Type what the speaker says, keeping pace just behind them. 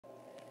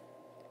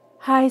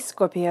Hi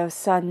Scorpio,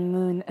 Sun,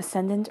 Moon,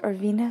 Ascendant, or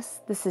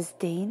Venus. This is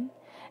Dane,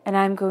 and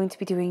I'm going to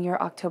be doing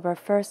your October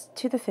 1st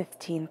to the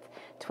 15th,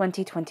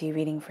 2020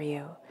 reading for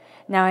you.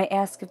 Now I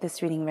ask if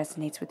this reading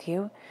resonates with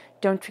you,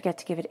 don't forget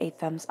to give it a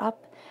thumbs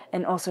up,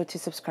 and also to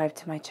subscribe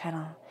to my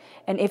channel.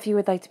 And if you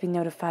would like to be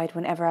notified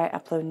whenever I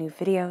upload new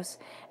videos,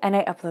 and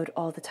I upload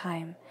all the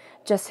time,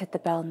 just hit the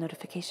bell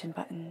notification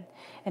button.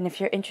 And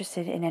if you're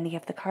interested in any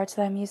of the cards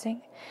that I'm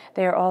using,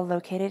 they are all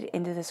located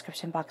in the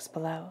description box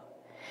below.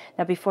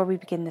 Now, before we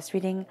begin this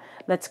reading,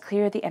 let's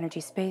clear the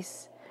energy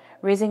space,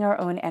 raising our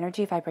own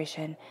energy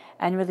vibration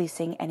and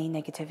releasing any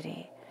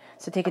negativity.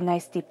 So take a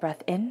nice deep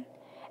breath in,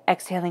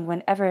 exhaling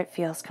whenever it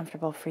feels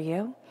comfortable for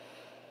you.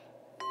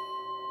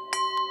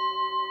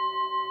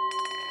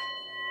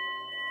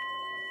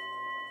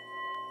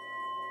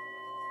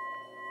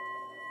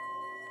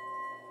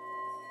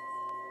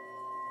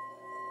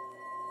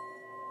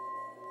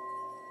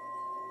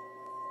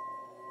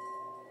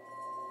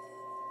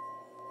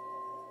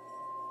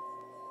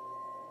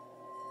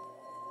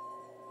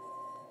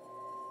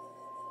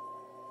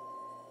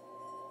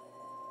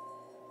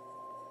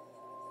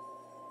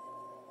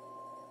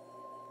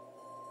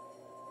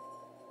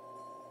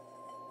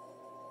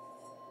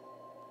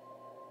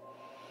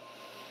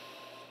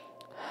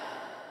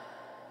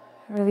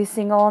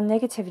 Releasing all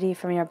negativity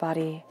from your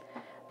body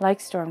like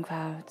storm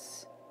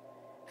clouds,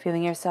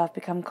 feeling yourself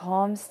become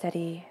calm,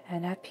 steady,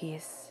 and at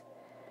peace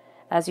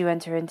as you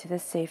enter into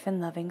this safe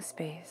and loving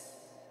space.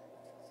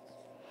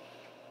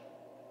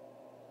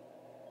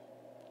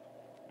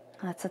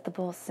 Let's let the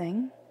bowl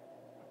sing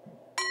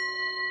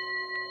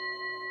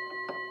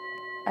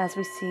as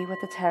we see what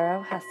the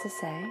tarot has to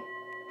say.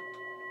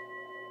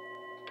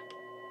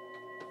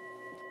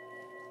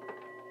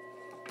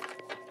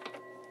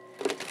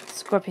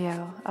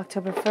 Scorpio,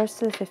 October 1st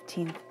to the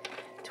 15th,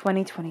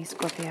 2020,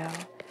 Scorpio.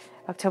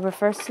 October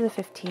 1st to the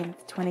 15th,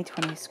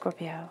 2020,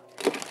 Scorpio.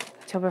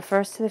 October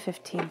 1st to the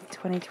 15th,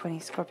 2020,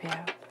 Scorpio.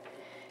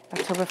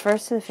 October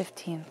 1st to the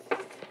 15th,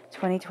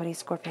 2020,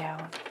 Scorpio.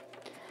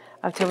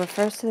 October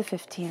 1st to the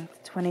 15th,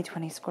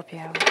 2020,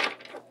 Scorpio.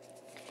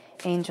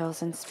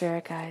 Angels and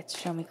spirit guides,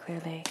 show me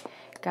clearly.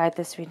 Guide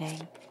this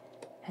reading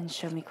and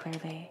show me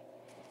clearly.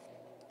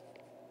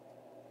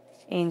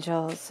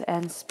 Angels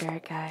and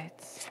spirit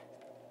guides.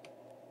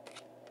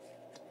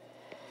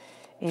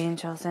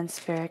 Angels and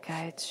spirit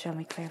guides, show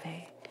me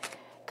clearly.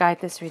 Guide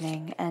this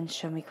reading and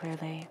show me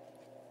clearly.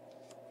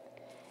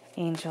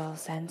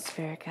 Angels and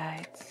spirit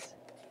guides.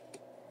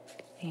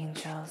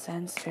 Angels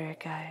and spirit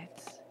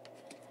guides.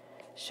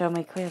 Show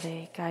me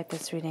clearly. Guide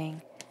this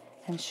reading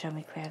and show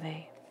me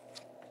clearly.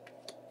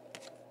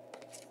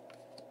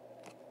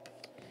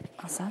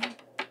 Awesome.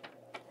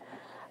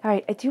 All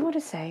right, I do want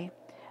to say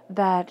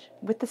that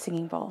with the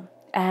singing bowl,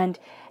 and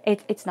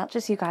it's not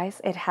just you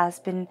guys, it has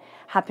been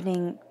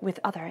happening with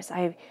others.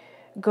 I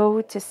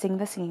go to sing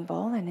the singing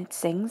bowl and it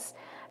sings,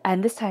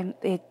 and this time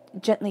it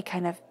gently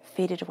kind of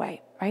faded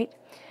away, right?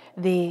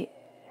 The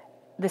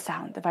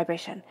sound, the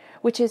vibration,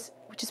 which is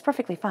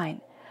perfectly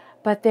fine.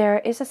 But there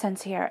is a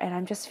sense here, and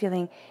I'm just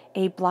feeling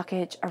a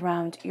blockage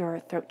around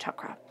your throat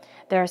chakra.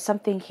 There's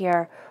something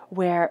here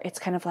where it's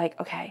kind of like,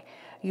 okay,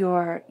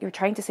 you're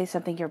trying to say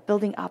something, you're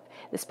building up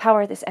this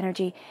power, this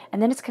energy, and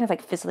then it's kind of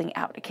like fizzling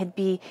out. It can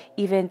be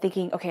even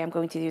thinking, okay, I'm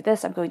going to do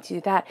this, I'm going to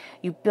do that.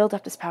 You build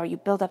up this power, you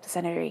build up this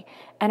energy,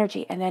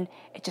 and then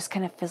it just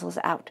kind of fizzles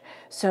out.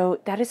 So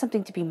that is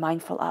something to be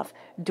mindful of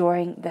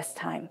during this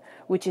time,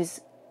 which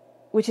is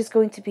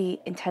going to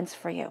be intense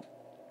for you.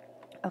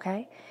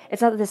 Okay?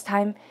 It's not that this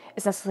time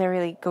is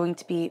necessarily going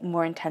to be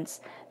more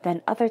intense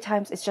than other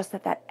times. It's just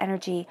that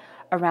energy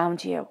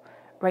around you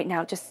right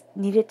now just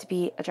needed to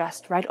be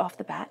addressed right off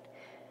the bat.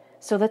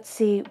 So let's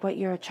see what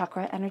your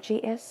chakra energy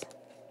is.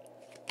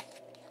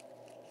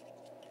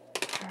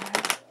 All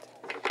right.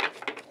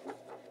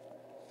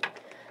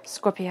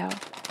 Scorpio,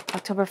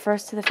 October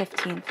 1st to the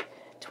 15th,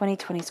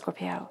 2020,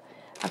 Scorpio.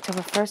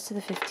 October 1st to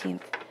the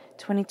 15th,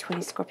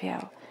 2020,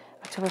 Scorpio.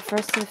 October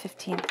 1st to the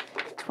 15th,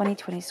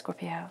 2020,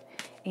 Scorpio.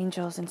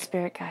 Angels and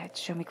spirit guides,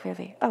 show me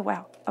clearly. Oh,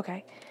 wow.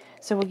 Okay.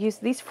 So we'll use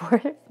these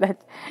four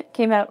that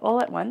came out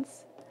all at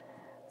once.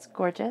 It's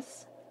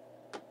gorgeous.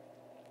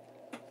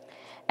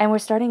 And we're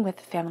starting with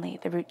family,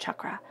 the root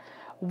chakra.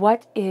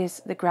 What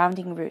is the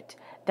grounding root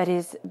that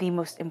is the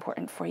most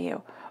important for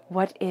you?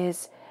 What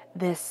is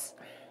this?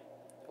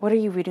 What are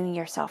you rooting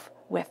yourself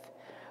with?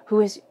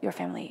 Who is your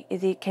family?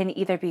 It can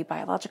either be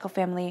biological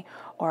family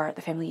or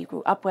the family you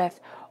grew up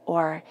with,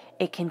 or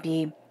it can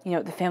be,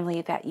 the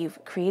family that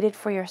you've created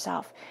for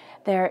yourself.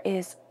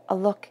 There's a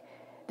look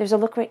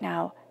right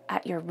now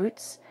at your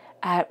roots,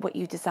 at what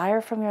you desire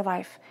from your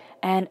life,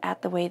 and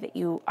at the way that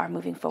you are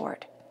moving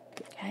forward.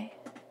 Okay?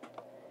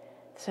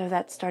 So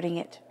that's starting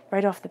it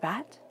right off the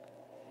bat.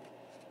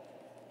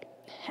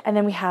 And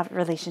then we have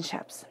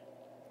relationships.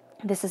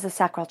 This is the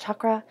sacral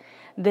chakra.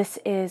 This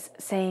is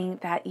saying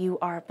that you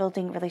are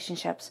building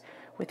relationships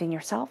within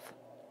yourself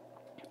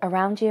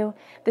around you.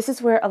 This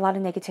is where a lot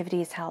of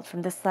negativity is held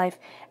from this life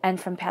and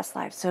from past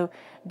lives. So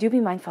do be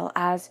mindful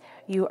as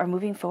you are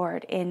moving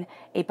forward in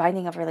a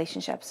binding of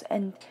relationships.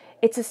 And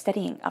it's a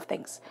steadying of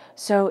things.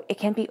 So it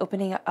can be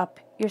opening up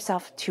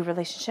yourself to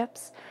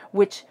relationships,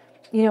 which,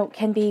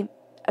 can be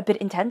a bit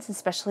intense,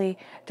 especially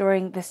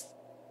during this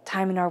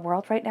time in our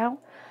world right now.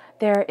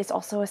 There is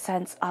also a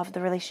sense of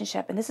the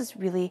relationship, and this is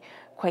really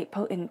quite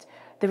potent,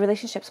 the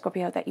relationship,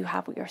 Scorpio, that you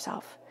have with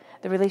yourself,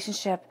 the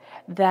relationship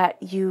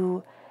that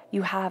you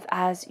have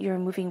as you're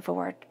moving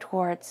forward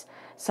towards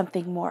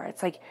something more.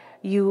 It's like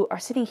you are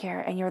sitting here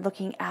and you're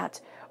looking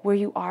at where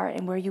you are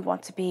and where you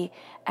want to be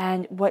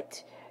and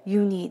what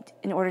you need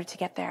in order to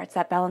get there. It's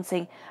that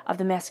balancing of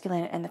the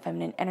masculine and the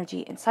feminine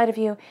energy inside of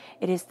you.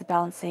 It is the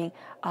balancing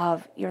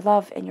of your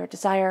love and your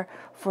desire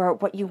for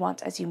what you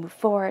want as you move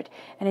forward.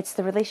 And it's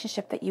the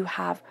relationship that you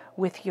have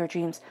with your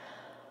dreams.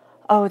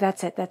 Oh,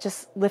 that's it. That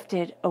just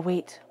lifted a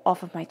weight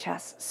off of my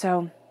chest.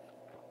 So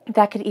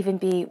that could even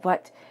be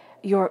what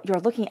you're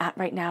looking at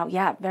right now.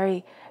 Yeah,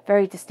 very,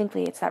 very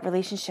distinctly. It's that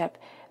relationship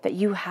that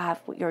you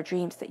have with your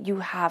dreams, that you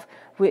have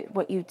with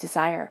what you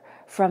desire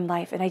from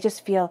life. And I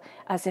just feel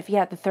as if,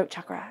 the throat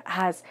chakra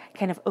has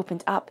kind of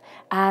opened up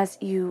as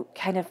you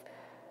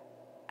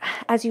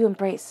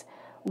embrace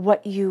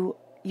what you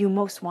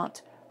most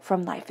want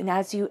from life. And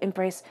as you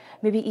embrace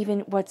maybe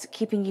even what's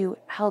keeping you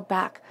held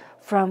back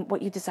from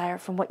what you desire,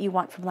 from what you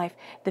want from life,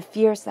 the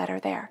fears that are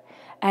there.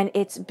 And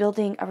it's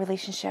building a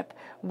relationship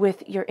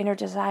with your inner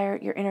desire,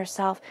 your inner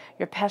self,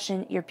 your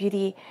passion, your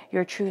beauty,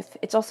 your truth.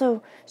 It's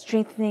also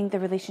strengthening the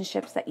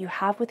relationships that you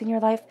have within your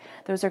life.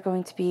 Those are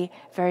going to be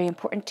very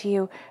important to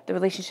you. The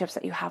relationships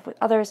that you have with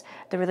others,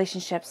 the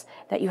relationships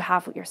that you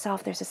have with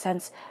yourself. There's a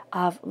sense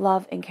of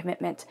love and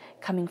commitment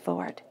coming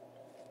forward.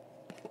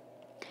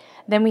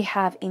 Then we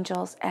have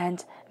angels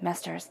and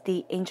masters,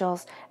 the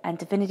angels and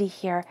divinity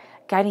here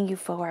guiding you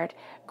forward,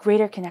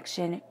 greater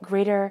connection,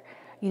 greater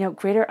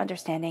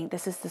understanding.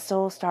 This is the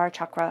soul star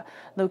chakra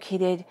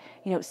located,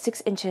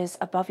 6 inches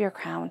above your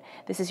crown.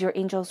 This is your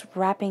angels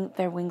wrapping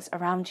their wings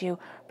around you,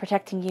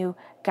 protecting you,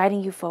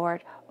 guiding you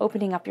forward,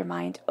 opening up your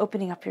mind,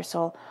 opening up your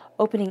soul,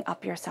 opening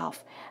up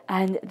yourself.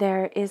 And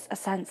there is a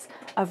sense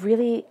of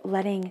really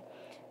letting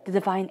the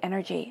divine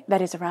energy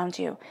that is around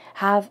you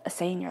have a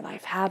say in your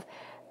life, have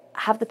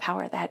the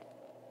power that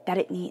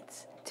it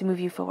needs to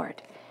move you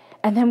forward.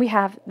 And then we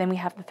have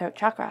the throat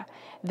chakra.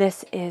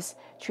 This is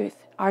truth.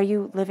 Are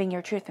you living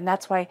your truth? And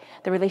that's why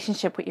the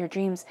relationship with your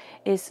dreams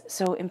is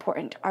so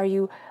important. Are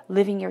you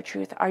living your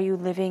truth? Are you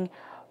living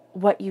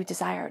what you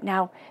desire?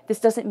 Now, this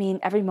doesn't mean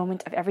every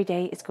moment of every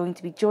day is going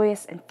to be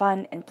joyous and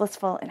fun and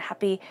blissful and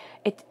happy.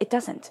 It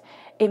doesn't.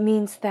 It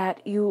means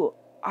that you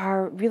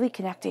are really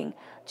connecting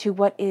to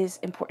what is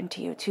important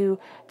to you, to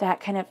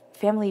that kind of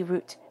family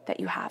root that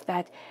you have,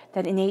 that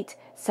innate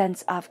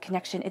sense of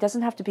connection. It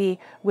doesn't have to be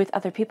with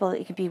other people.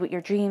 It can be with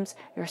your dreams,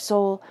 your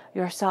soul,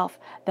 yourself,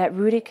 that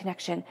rooted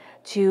connection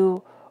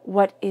to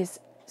what is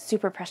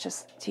super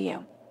precious to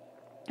you.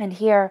 And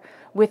here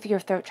with your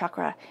throat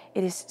chakra,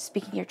 it is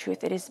speaking your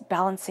truth. It is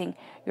balancing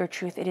your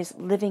truth. It is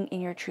living in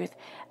your truth.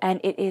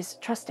 And it is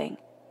trusting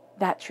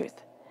that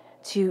truth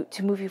to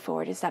move you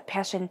forward. It's that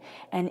passion,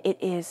 and it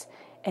is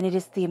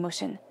the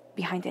emotion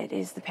behind it. It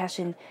is the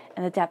passion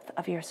and the depth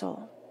of your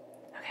soul.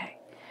 Okay.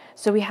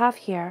 So we have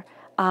here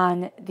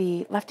on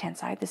the left-hand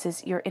side, this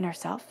is your inner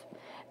self.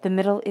 The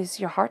middle is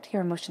your heart,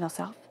 your emotional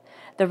self.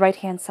 The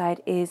right-hand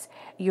side is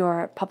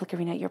your public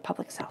arena, your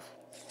public self.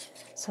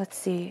 So let's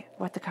see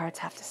what the cards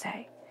have to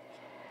say.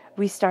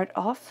 We start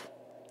off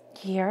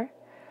here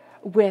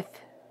with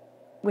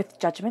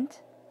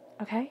judgment,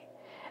 okay?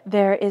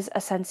 There is a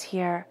sense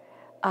here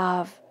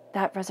of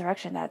that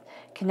resurrection, that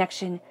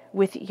connection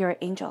with your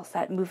angels,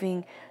 that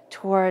moving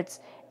towards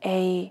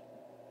a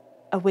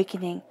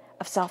awakening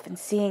of self and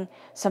seeing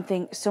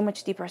something so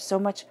much deeper, so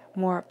much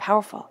more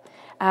powerful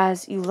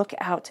as you look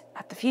out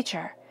at the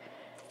future.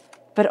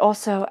 But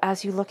also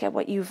as you look at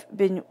what you've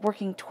been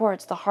working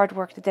towards, the hard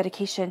work, the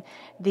dedication,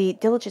 the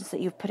diligence that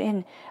you've put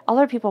in. A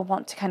lot of people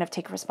want to kind of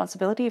take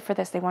responsibility for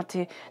this. They want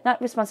to,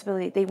 not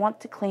responsibility, they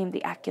want to claim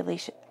the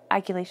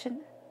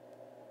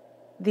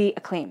the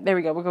acclaim. There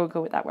we go. We're going to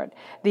go with that word.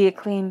 The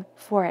acclaim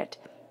for it.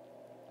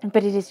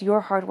 But it is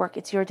your hard work.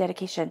 It's your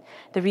dedication.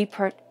 The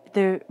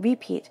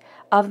repeat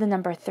of the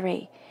number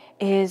 3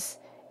 is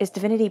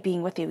divinity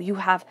being with you. You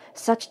have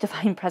such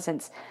divine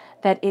presence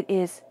that it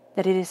is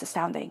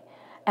astounding.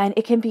 And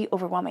it can be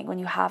overwhelming when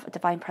you have a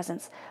divine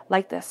presence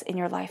like this in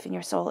your life, in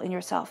your soul, in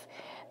yourself,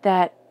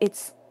 that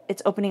it's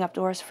opening up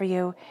doors for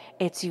you.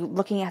 It's you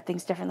looking at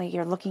things differently.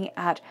 You're looking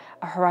at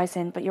a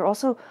horizon, but you're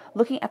also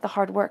looking at the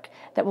hard work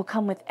that will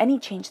come with any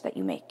change that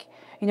you make.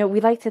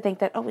 We like to think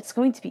that, it's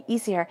going to be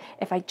easier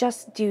if I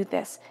just do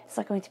this. It's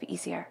not going to be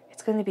easier.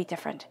 It's going to be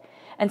different.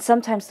 And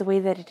sometimes the way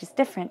that it is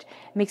different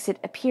makes it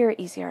appear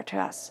easier to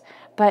us.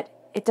 But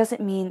it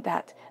doesn't mean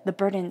that the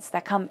burdens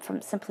that come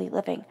from simply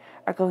living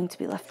are going to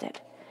be lifted.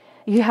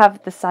 You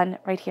have the sun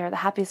right here, the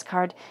happiest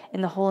card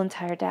in the whole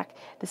entire deck.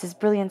 This is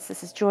brilliance,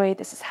 this is joy,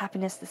 this is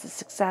happiness, this is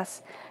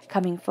success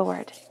coming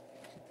forward.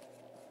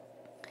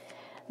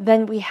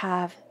 Then we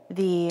have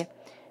the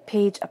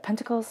Page of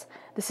Pentacles.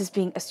 This is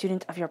being a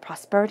student of your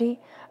prosperity.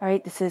 All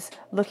right, this is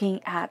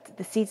looking at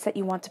the seeds that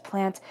you want to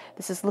plant.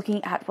 This is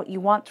looking at what you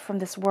want from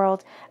this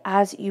world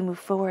as you move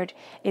forward.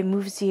 It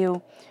moves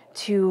you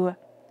to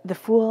the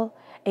Fool.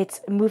 It's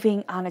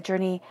moving on a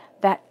journey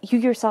that you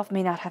yourself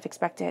may not have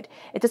expected.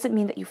 It doesn't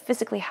mean that you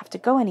physically have to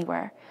go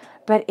anywhere,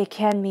 but it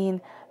can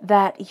mean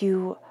that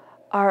you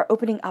are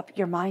opening up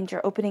your mind,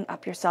 you're opening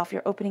up yourself,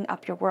 you're opening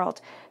up your world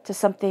to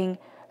something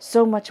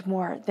so much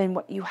more than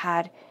what you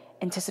had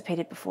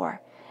anticipated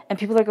before. And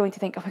people are going to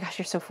think, oh my gosh,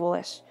 you're so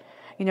foolish,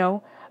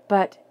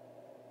 but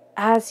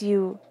as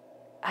you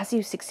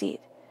succeed,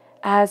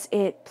 as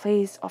it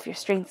plays off your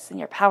strengths and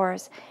your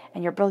powers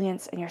and your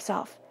brilliance and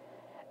yourself,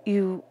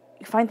 you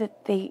find that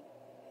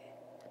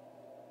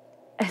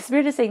as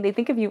weird as saying, they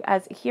think of you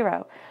as a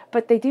hero,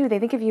 but they do. They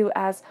think of you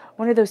as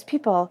one of those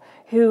people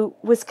who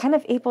was kind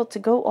of able to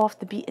go off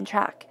the beaten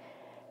track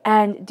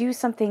and do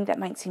something that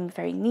might seem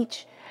very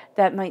niche,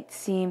 that might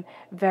seem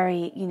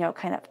very,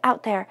 kind of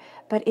out there,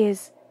 but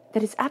is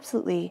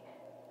absolutely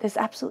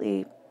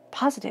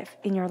positive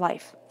in your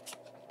life.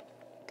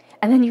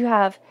 And then you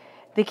have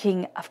the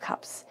King of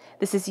Cups.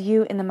 This is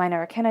you in the Minor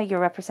Arcana. You're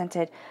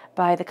represented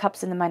by the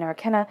Cups in the Minor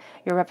Arcana.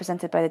 You're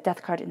represented by the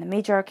Death card in the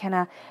Major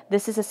Arcana.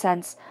 This is a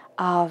sense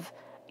of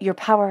your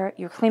power.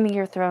 You're claiming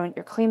your throne.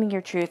 You're claiming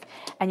your truth.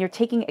 And you're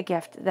taking a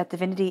gift that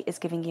divinity is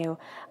giving you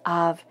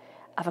of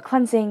a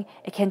cleansing.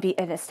 It can be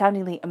an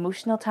astoundingly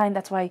emotional time.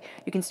 That's why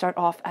you can start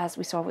off, as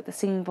we saw with the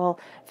singing bowl,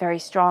 very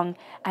strong,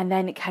 and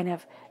then it kind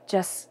of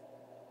just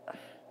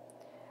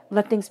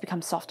let things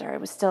become softer.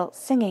 It was still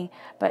singing,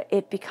 but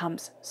it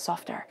becomes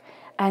softer.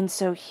 And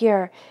so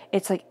here,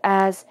 it's like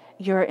as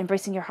you're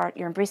embracing your heart,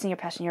 you're embracing your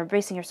passion, you're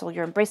embracing your soul,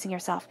 you're embracing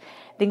yourself,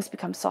 things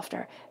become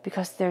softer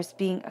because there's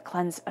being a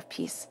cleanse of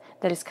peace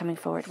that is coming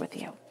forward with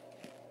you.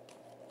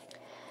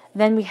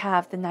 Then we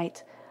have the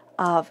Knight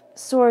of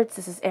Swords.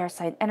 This is air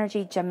sign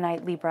energy, Gemini,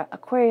 Libra,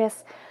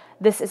 Aquarius.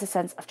 This is a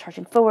sense of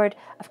charging forward,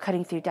 of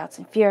cutting through doubts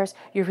and fears.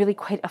 You're really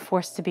quite a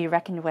force to be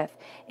reckoned with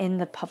in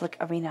the public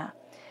arena.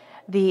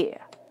 The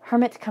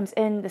Hermit comes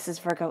in. This is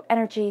Virgo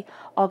energy,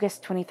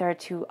 August 23rd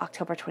to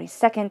October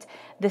 22nd.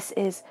 This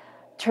is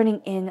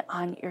turning in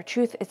on your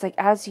truth. It's like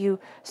as you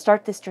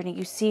start this journey,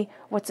 you see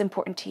what's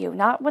important to you.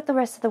 Not what the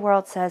rest of the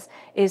world says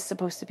is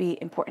supposed to be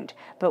important,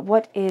 but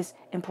what is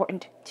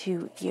important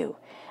to you.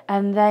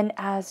 And then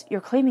as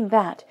you're claiming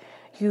that,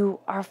 you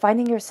are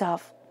finding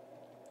yourself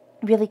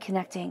really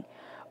connecting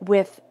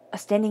with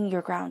standing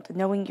your ground,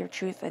 knowing your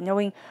truth, and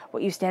knowing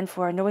what you stand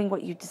for, and knowing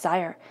what you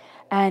desire.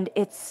 And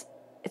it's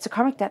a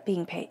karmic debt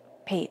being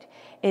paid.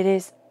 It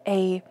is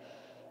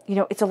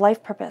it's a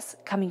life purpose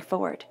coming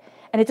forward.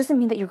 And it doesn't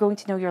mean that you're going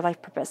to know your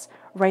life purpose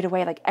right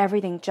away, like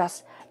everything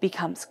just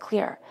becomes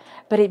clear.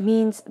 But it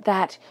means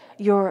that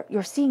you're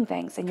seeing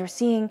things, and you're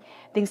seeing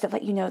things that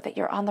let you know that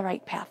you're on the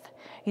right path.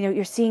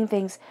 You're seeing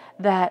things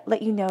that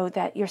let you know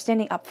that you're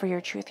standing up for your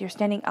truth. You're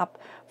standing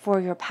up for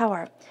your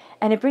power.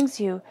 And it brings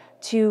you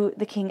to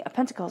the King of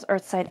Pentacles,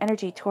 Earth sign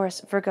energy,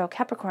 Taurus, Virgo,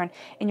 Capricorn.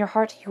 In your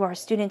heart, you are a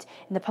student.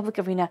 In the public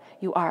arena,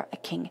 you are a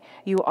king.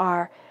 You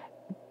are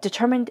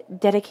determined,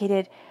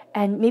 dedicated,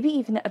 and maybe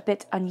even a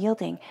bit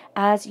unyielding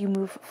as you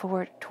move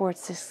forward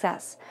towards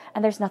success.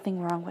 And there's nothing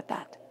wrong with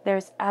that.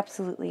 There's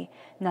absolutely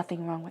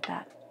nothing wrong with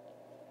that.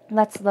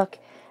 Let's look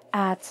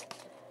at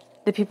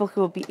the people who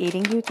will be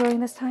aiding you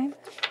during this time.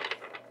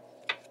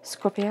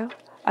 Scorpio,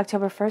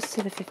 October 1st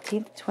to the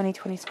 15th,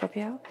 2020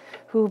 Scorpio.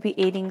 Who will be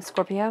aiding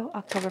Scorpio?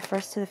 October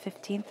 1st to the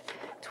 15th,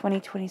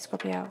 2020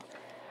 Scorpio.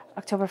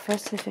 October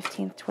 1st to the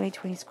 15th,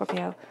 2020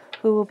 Scorpio.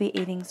 Who will be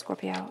aiding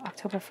Scorpio?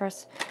 October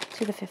 1st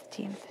to the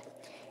 15th.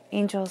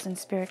 Angels and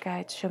spirit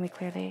guides, show me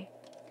clearly.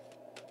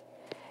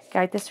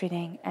 Guide this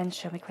reading and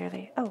show me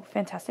clearly. Oh,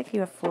 fantastic. You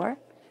have 4.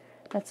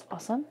 That's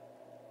awesome.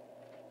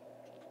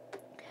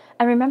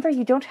 And remember,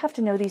 you don't have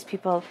to know these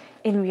people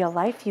in real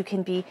life. You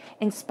can be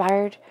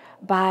inspired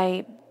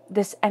by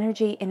this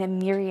energy in a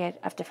myriad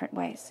of different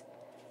ways.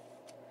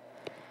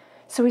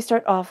 So we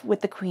start off with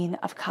the Queen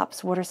of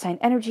Cups, water sign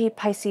energy,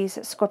 Pisces,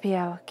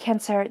 Scorpio,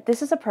 Cancer.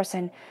 This is a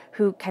person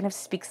who kind of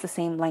speaks the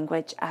same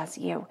language as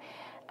you.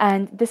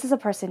 And this is a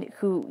person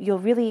who you'll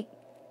really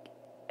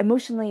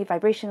emotionally,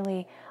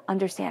 vibrationally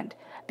understand,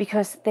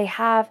 because they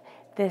have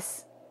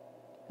this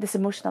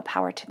emotional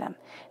power to them.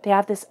 They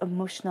have this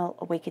emotional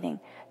awakening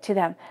to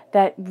them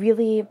that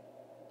really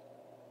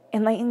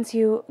enlightens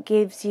you,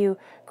 gives you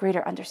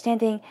greater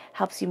understanding,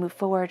 helps you move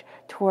forward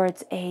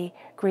towards a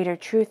greater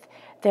truth.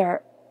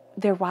 They're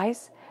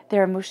wise.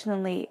 They're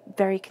emotionally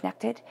very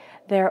connected.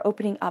 They're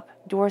opening up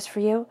doors for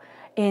you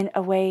in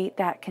a way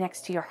that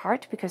connects to your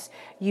heart, because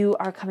you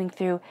are coming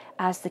through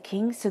as the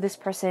king. So this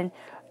person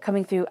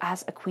coming through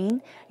as a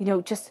queen,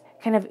 just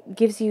kind of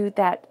gives you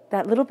that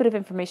little bit of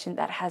information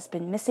that has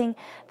been missing,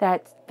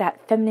 that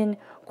feminine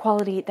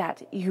quality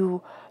that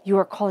you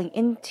are calling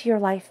into your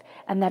life,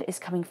 and that is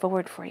coming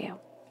forward for you.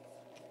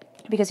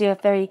 because you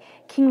have very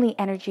kingly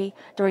energy.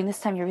 During this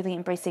time, you're really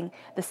embracing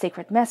the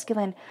sacred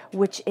masculine,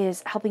 which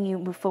is helping you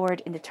move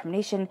forward in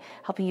determination,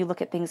 helping you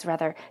look at things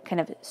rather kind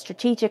of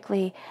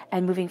strategically,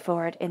 and moving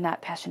forward in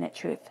that passionate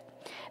truth.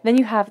 Then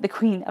you have the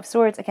Queen of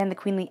Swords, again, the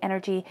queenly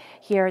energy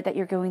here that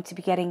you're going to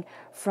be getting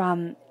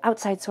from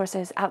outside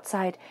sources,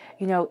 outside,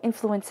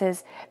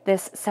 influences,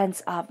 this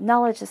sense of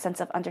knowledge, this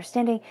sense of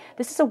understanding.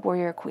 This is a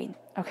warrior queen,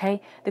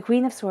 okay? The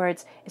Queen of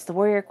Swords is the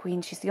warrior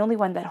queen. She's the only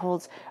one that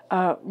holds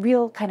a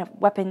real kind of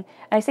weapon.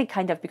 And I say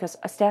kind of because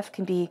a staff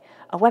can be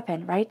a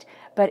weapon, right?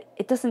 But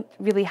it doesn't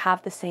really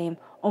have the same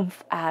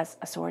oomph as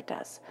a sword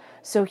does.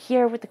 So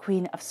here with the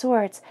Queen of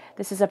Swords,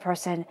 this is a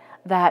person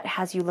that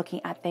has you looking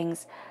at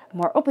things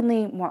more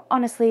openly, more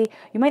honestly.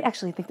 You might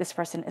actually think this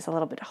person is a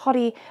little bit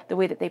haughty. The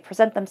way that they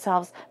present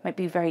themselves might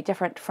be very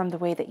different from the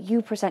way that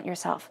you present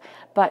yourself,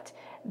 but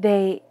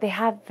they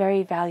have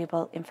very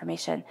valuable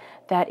information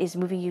that is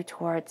moving you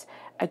towards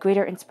a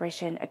greater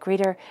inspiration, a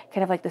greater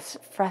kind of like this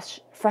fresh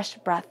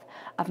breath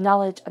of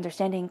knowledge,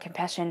 understanding,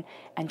 compassion,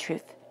 and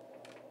truth.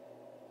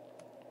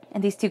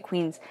 And these two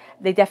queens,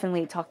 they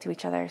definitely talk to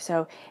each other.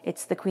 So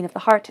it's the Queen of the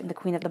Heart and the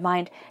Queen of the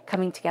Mind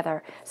coming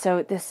together.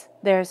 So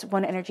there's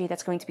one energy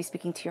that's going to be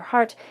speaking to your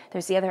heart.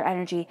 There's the other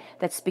energy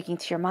that's speaking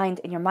to your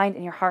mind. And your mind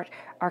and your heart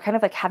are kind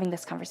of like having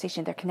this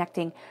conversation. They're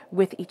connecting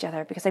with each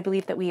other, because I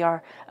believe that we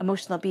are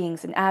emotional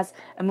beings. And as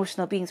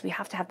emotional beings, we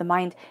have to have the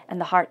mind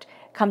and the heart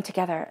come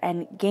together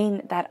and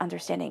gain that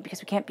understanding, because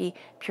we can't be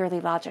purely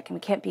logic and we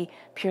can't be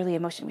purely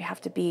emotion. We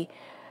have to be,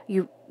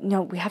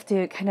 we have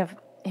to kind of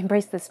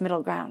embrace this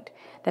middle ground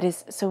that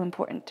is so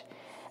important.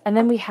 And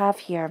then we have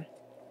here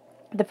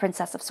the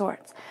Princess of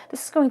Swords.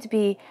 This is going to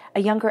be a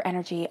younger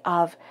energy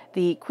of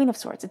the Queen of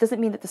Swords. It doesn't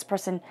mean that this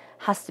person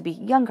has to be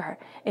younger.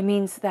 It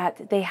means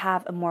that they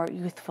have a more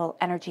youthful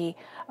energy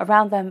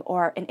around them,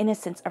 or an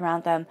innocence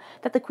around them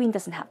that the Queen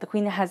doesn't have. The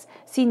Queen has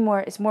seen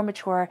more, is more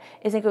mature,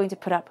 isn't going to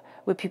put up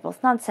with people's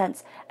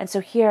nonsense. And so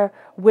here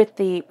with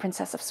the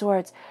Princess of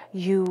Swords,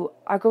 you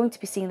are going to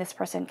be seeing this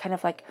person kind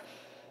of like,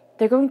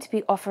 they're going to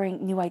be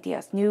offering new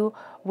ideas, new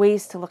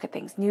ways to look at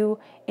things, new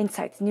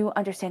insights, new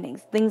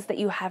understandings, things that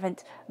you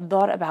haven't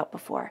thought about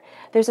before.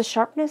 There's a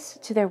sharpness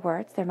to their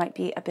words. There might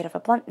be a bit of a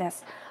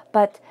bluntness,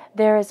 but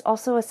there is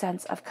also a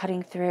sense of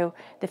cutting through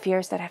the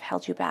fears that have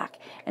held you back.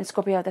 And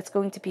Scorpio, that's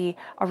going to be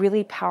a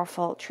really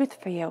powerful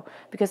truth for you,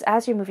 because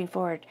as you're moving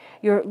forward,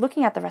 you're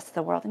looking at the rest of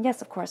the world. And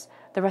yes, of course,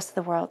 the rest of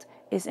the world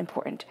is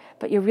important,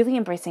 but you're really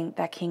embracing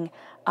that King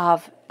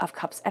of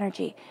Cups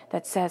energy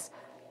that says,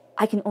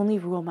 I can only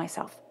rule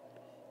myself.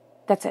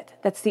 That's it.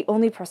 That's the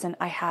only person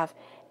I have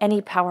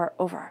any power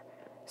over.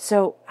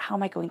 So how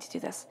am I going to do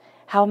this?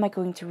 How am I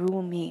going to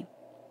rule me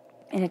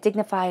in a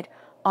dignified,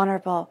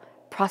 honorable,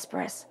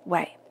 prosperous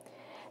way?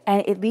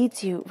 And it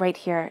leads you right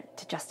here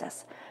to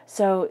justice.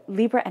 So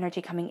Libra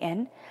energy coming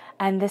in,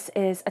 and this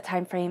is a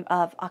time frame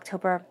of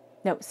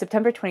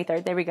September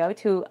 23rd, there we go,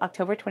 to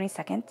October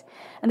 22nd.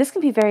 And this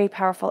can be very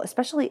powerful,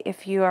 especially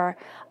if you are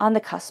on the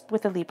cusp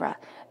with a Libra.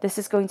 This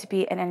is going to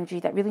be an energy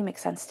that really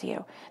makes sense to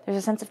you. There's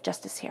a sense of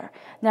justice here.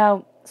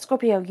 Now,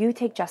 Scorpio, you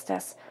take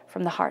justice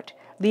from the heart.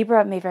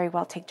 Libra may very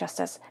well take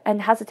justice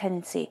and has a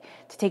tendency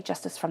to take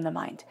justice from the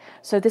mind.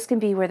 So this can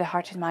be where the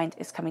heart and mind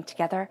is coming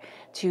together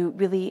to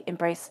really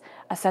embrace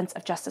a sense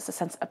of justice, a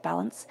sense of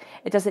balance.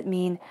 It doesn't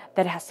mean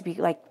that it has to be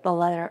like the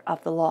letter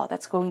of the law.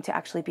 That's going to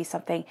actually be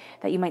something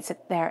that you might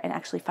sit there and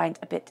actually find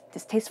a bit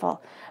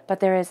distasteful. But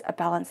there is a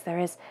balance, there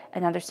is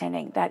an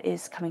understanding that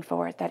is coming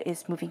forward, that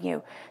is moving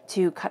you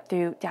to cut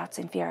through doubts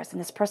and fears. And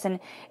this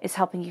person is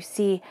helping you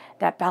see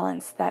that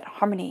balance, that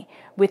harmony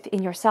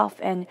within yourself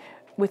and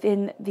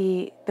within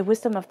the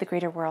wisdom of the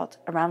greater world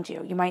around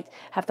you. You might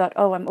have thought,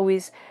 oh, I'm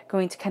always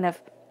going to kind of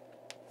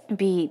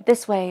be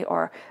this way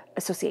or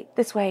associate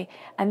this way.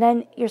 And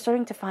then you're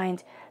starting to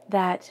find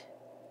that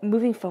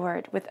moving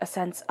forward with a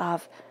sense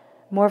of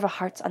more of a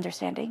heart's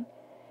understanding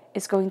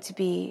is going to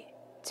be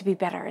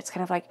better. It's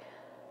kind of like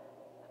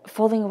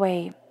folding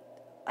away.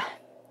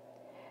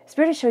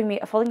 Spirit is showing me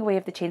a falling away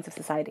of the chains of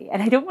society.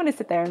 And I don't want to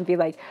sit there and be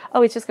like,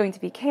 oh, it's just going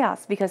to be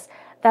chaos, because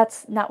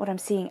that's not what I'm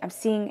seeing. I'm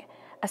seeing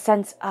a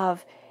sense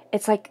of,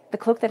 it's like the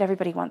cloak that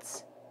everybody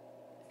wants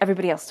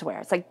everybody else to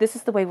wear. It's like, this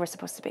is the way we're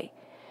supposed to be.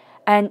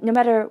 And no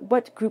matter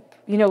what group,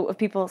 of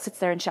people sits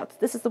there and shouts,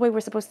 this is the way we're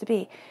supposed to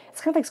be.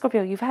 It's kind of like,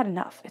 Scorpio, you've had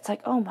enough. It's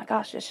like, oh my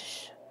gosh,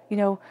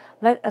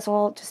 let us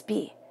all just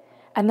be.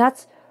 And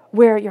that's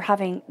where you're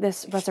having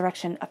this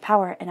resurrection of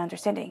power and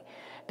understanding,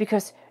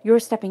 because you're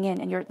stepping in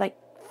and you're like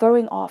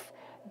throwing off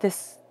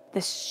this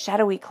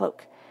shadowy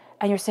cloak,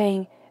 and you're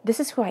saying,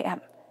 this is who I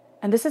am.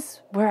 And this is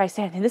where I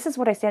stand, and this is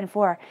what I stand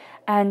for.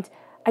 And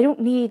I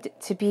don't need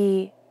to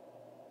be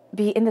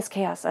in this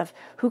chaos of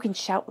who can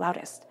shout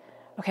loudest,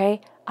 okay?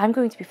 I'm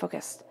going to be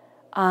focused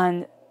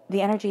on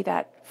the energy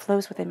that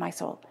flows within my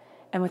soul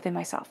and within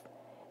myself,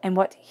 and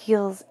what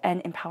heals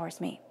and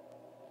empowers me.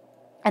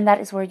 And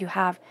that is where you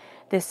have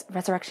this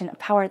resurrection of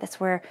power. That's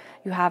where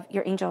you have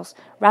your angels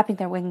wrapping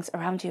their wings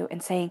around you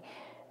and saying,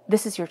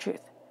 this is your truth.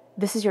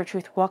 this is your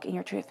truth. Walk in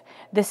your truth.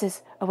 This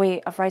is a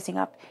way of rising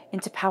up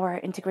into power,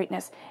 into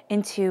greatness,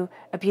 into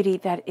a beauty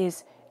that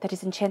is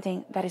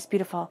enchanting, that is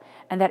beautiful,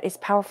 and that is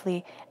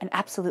powerfully and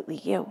absolutely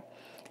you.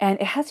 And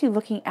it has you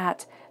looking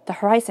at the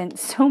horizon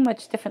so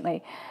much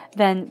differently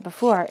than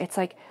before. It's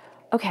like,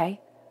 okay,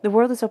 the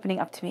world is opening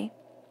up to me.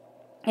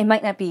 It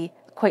might not be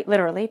quite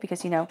literally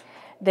because,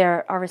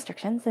 there are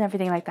restrictions and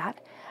everything like that.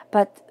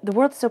 But the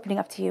world is opening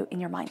up to you in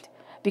your mind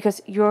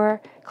because you're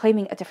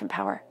claiming a different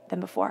power than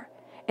before.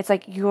 It's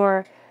like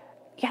you're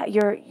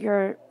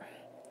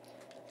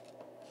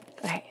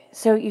okay.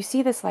 So you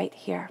see this light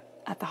here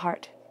at the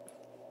heart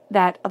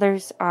that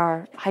others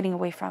are hiding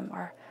away from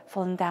or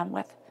falling down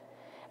with,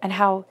 and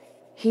how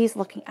he's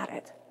looking at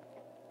it.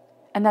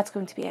 And that's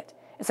going to be it.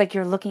 It's like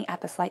you're looking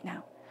at this light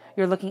now.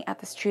 You're looking at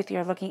this truth.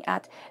 You're looking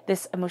at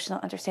this emotional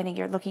understanding.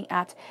 You're looking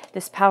at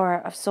this power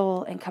of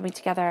soul and coming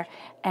together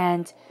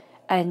and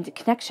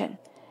connection.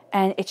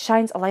 And it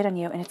shines a light on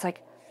you. And it's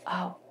like,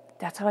 oh,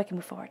 that's how I can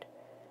move forward.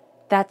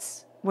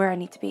 That's where I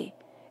need to be.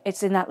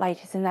 It's in that light.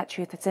 It's in that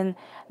truth. It's in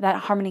that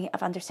harmony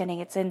of understanding.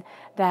 It's in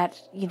that,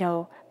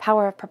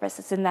 power of purpose.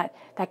 It's in that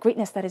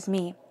greatness that is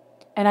me.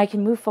 And I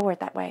can move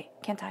forward that way,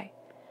 can't I?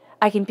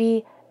 I can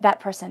be that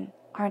person,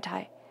 aren't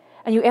I?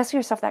 And you ask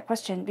yourself that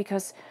question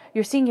because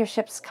you're seeing your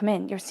ships come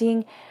in. You're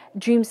seeing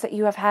dreams that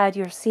you have had.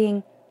 You're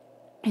seeing,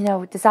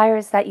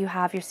 desires that you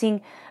have. You're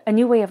seeing a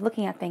new way of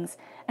looking at things.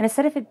 And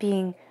instead of it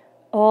being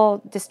all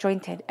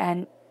disjointed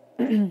and,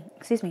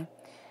 excuse me,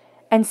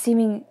 and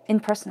seeming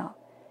impersonal,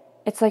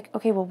 it's like,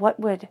 okay, well, what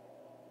would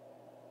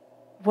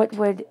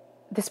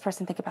this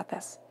person think about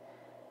this?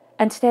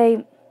 And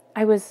today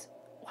I was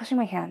washing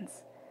my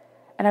hands.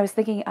 And I was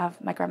thinking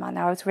of my grandma.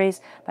 Now, I was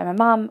raised by my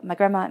mom, my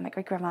grandma, and my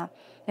great-grandma,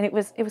 and it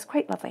was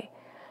quite lovely.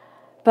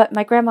 But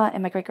my grandma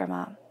and my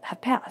great-grandma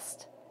have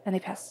passed, and they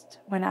passed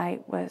when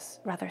I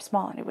was rather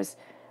small, and it was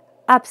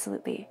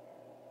absolutely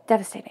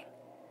devastating.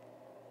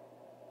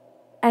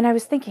 And I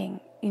was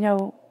thinking,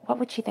 what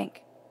would she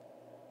think?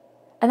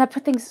 And that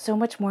put things so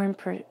much more in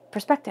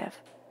perspective.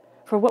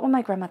 For what would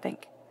my grandma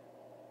think?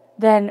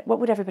 Then what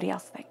would everybody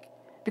else think?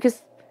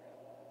 Because,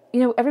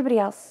 everybody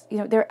else,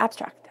 they're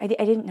abstract. I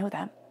didn't know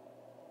them.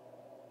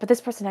 But this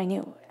person I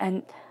knew,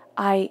 and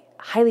I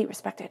highly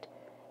respected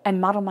and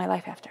modeled my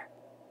life after.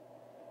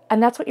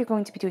 And that's what you're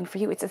going to be doing for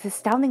you. It's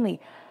astoundingly,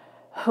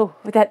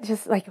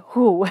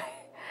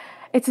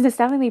 it's an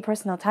astoundingly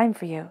personal time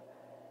for you,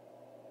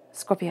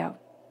 Scorpio.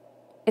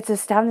 It's an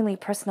astoundingly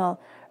personal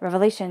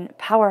revelation,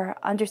 power,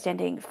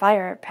 understanding,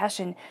 fire,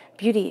 passion,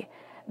 beauty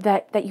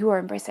that you are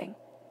embracing.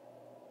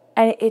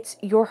 And it's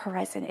your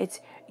horizon. It's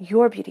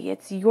your beauty.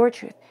 It's your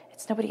truth.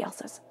 It's nobody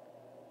else's.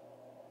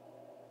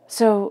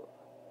 So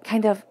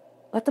kind of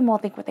let them all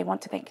think what they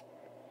want to think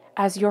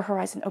as your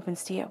horizon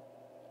opens to you,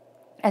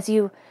 as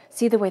you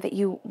see the way that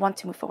you want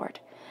to move forward.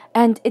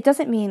 And it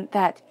doesn't mean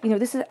that,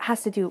 this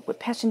has to do with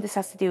passion. This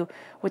has to do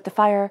with the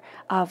fire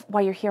of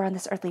why you're here on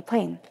this earthly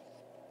plane.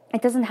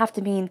 It doesn't have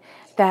to mean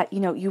that,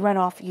 you run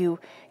off, you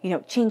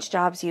change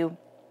jobs, you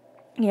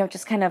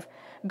just kind of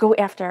go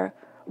after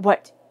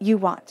what you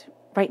want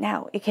right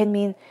now. It can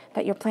mean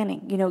that you're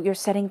planning, you're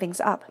setting things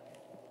up.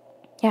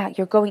 Yeah,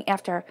 you're going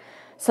after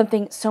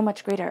something so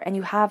much greater, and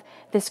you have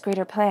this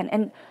greater plan.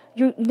 And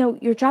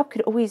your job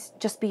could always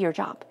just be your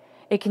job.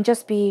 It can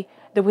just be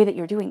the way that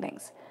you're doing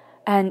things,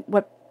 and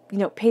what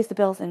pays the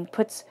bills and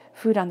puts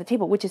food on the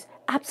table, which is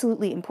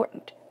absolutely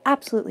important,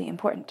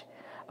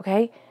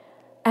 okay?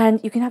 And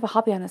you can have a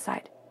hobby on the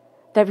side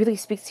that really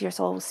speaks to your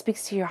soul,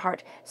 speaks to your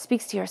heart,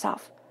 speaks to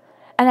yourself.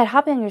 And that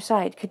hobby on your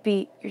side could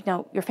be,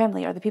 your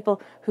family or the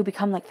people who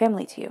become like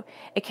family to you.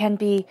 It can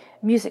be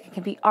music, it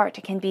can be art,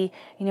 it can be,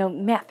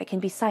 math, it can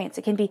be science,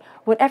 it can be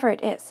whatever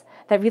it is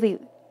that really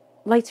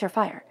lights your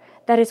fire.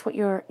 That is what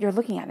you're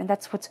looking at, and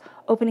that's what's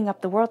opening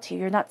up the world to you.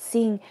 You're not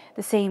seeing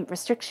the same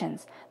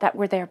restrictions that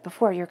were there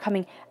before. You're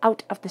coming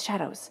out of the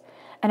shadows.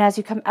 And as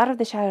you come out of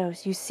the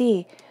shadows, you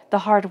see the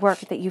hard work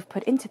that you've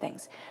put into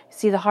things. You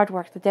see the hard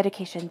work, the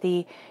dedication,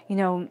 the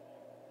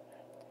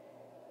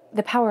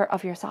power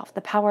of yourself,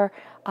 the power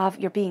of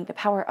your being, the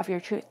power of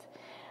your truth.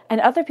 And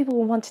other people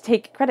will want to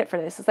take credit for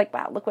this. It's like,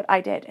 wow, look what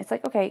I did. It's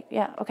like, okay,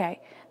 yeah, okay,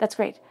 that's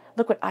great.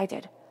 Look what I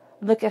did.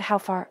 Look at how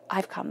far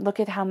I've come. Look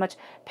at how much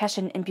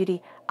passion and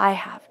beauty I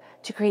have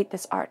to create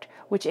this art,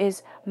 which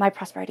is my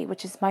prosperity,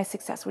 which is my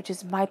success, which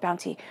is my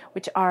bounty,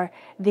 which are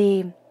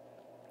the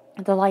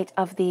light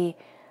of the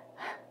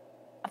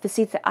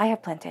seeds that I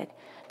have planted.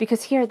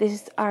 Because here,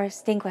 these are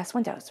stained glass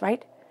windows,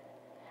 right?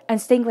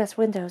 And stained glass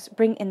windows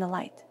bring in the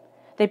light.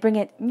 They bring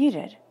it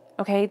muted,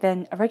 okay,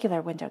 than a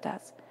regular window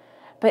does.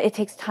 But it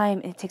takes time,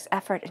 and it takes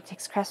effort, and it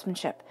takes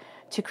craftsmanship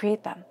to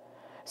create them.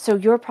 So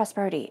your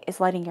prosperity is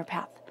lighting your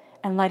path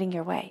and lighting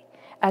your way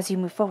as you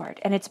move forward.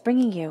 And it's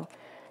bringing you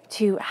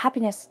to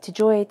happiness, to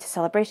joy, to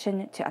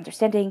celebration, to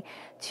understanding,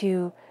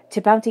 to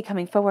bounty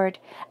coming forward.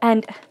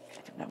 And I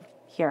don't know,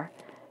 here,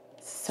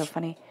 it's so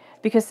funny,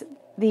 because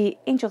the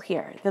angel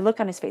here, the look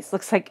on his face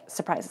looks like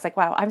surprise. It's like,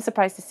 wow, I'm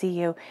surprised to see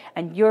you,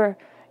 and you're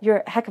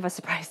a heck of a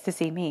surprise to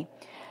see me.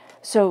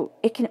 So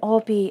it can all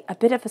be a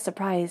bit of a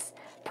surprise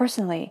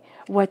personally,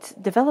 what's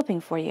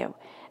developing for you.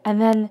 And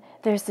then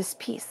there's this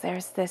peace,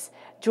 there's this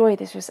joy,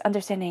 there's this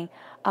understanding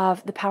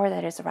of the power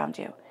that is around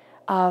you,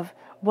 of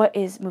what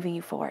is moving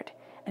you forward.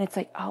 And it's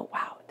like, oh,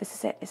 wow, this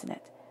is it, isn't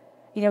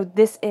it?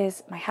 This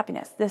is my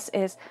happiness. This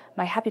is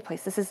my happy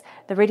place. This is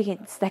the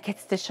radiance that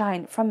gets to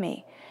shine from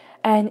me.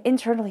 And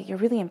internally, you're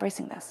really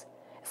embracing this.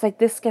 It's like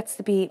this gets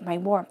to be my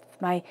warmth,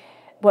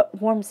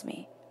 what warms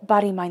me,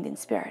 body, mind, and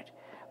spirit,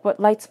 what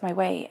lights my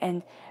way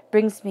and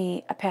brings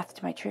me a path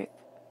to my truth.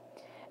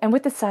 And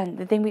with the sun,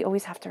 the thing we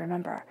always have to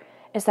remember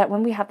is that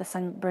when we have the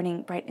sun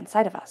burning bright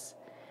inside of us,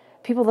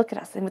 people look at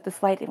us and with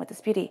this light and with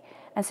this beauty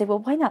and say, well,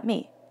 why not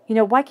me?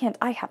 Why can't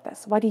I have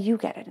this? Why do you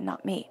get it and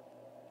not me?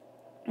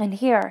 And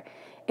here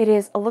it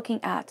is a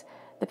looking at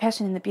the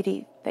passion and the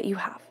beauty that you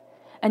have.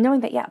 And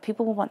knowing that, yeah,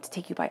 people will want to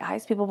take you by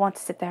eyes. People want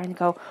to sit there and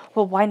go,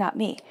 well, why not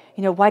me?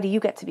 Why do you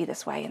get to be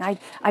this way? And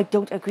I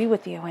don't agree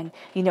with you. And,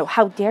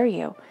 how dare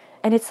you?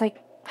 And it's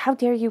like, how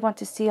dare you want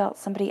to steal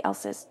somebody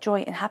else's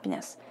joy and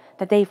happiness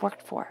that they've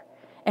worked for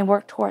and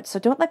worked towards? So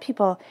don't let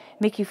people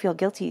make you feel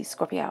guilty,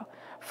 Scorpio,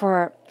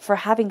 for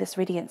having this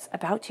radiance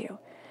about you.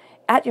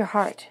 At your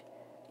heart,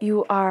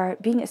 you are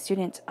being a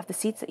student of the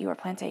seeds that you are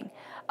planting,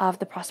 of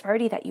the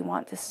prosperity that you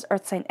want. This is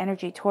Earth sign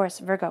energy, Taurus,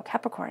 Virgo,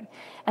 Capricorn.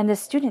 And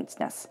this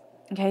studentness,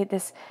 okay,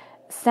 this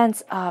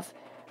sense of,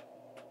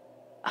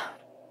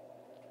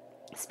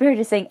 Spirit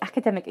is saying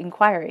academic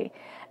inquiry.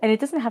 And it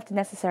doesn't have to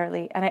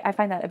necessarily, and I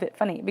find that a bit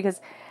funny because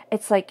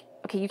it's like,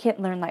 okay, you can't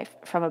learn life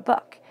from a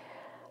book.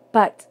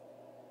 But,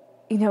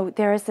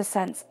 there is the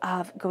sense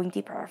of going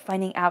deeper,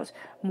 finding out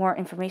more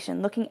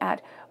information, looking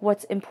at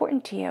what's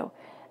important to you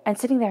and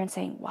sitting there and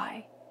saying,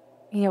 why?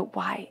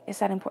 Why is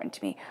that important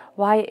to me?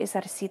 Why is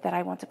that a seed that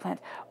I want to plant?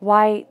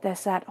 Why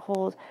does that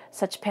hold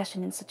such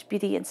passion and such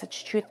beauty and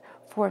such truth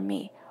for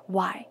me?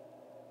 Why?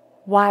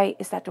 Why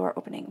is that door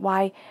opening?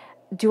 Why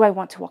do I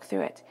want to walk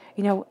through it?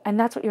 And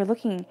that's what you're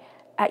looking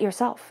at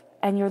yourself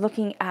and you're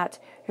looking at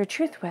your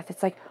truth with.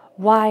 It's like,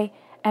 why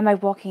am I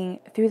walking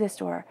through this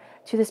door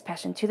to this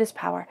passion, to this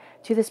power,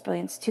 to this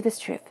brilliance, to this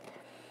truth?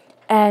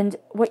 And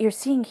what you're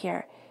seeing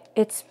here,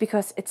 it's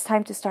because it's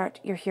time to start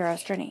your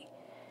hero's journey.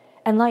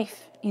 And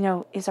life,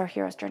 is our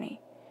hero's journey.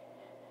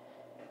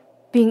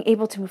 Being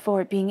able to move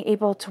forward, being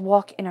able to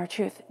walk in our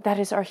truth, that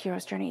is our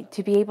hero's journey.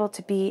 To be able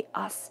to be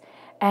us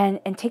and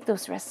take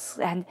those risks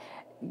and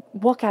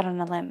walk out on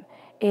a limb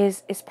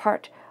is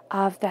part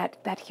of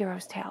that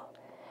hero's tale.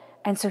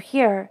 And so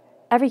here,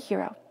 every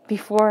hero,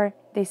 before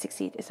they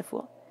succeed, is a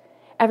fool.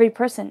 Every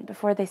person,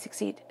 before they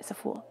succeed, is a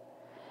fool.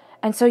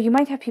 And so you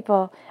might have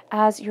people,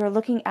 as you're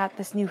looking at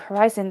this new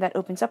horizon that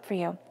opens up for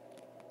you,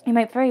 you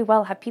might very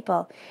well have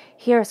people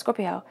here,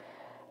 Scorpio,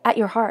 at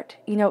your heart,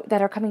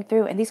 that are coming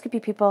through. And these could be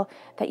people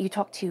that you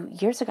talked to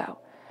years ago,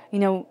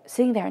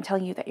 sitting there and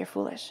telling you that you're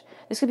foolish.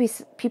 This could be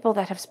people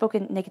that have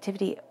spoken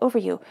negativity over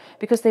you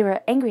because they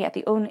were angry at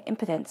the own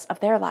impotence of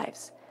their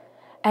lives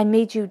and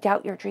made you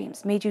doubt your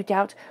dreams, made you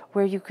doubt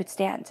where you could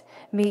stand,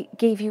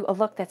 gave you a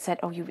look that said,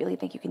 oh, you really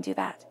think you can do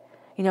that?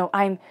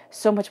 I'm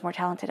so much more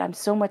talented. I'm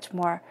so much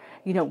more,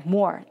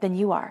 more than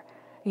you are.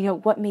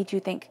 What made you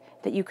think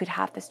that you could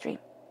have this dream?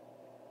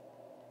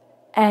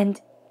 And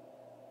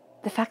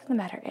the fact of the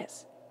matter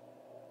is,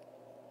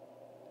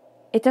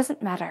 it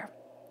doesn't matter.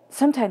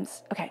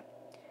 Sometimes, okay,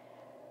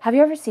 have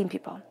you ever seen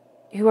people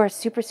who are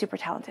super, super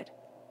talented,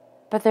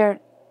 but they're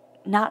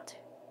not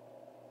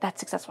that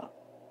successful,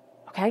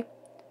 okay?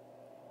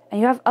 And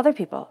you have other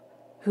people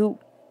who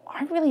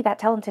aren't really that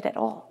talented at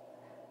all,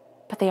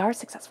 but they are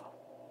successful.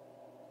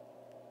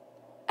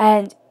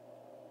 And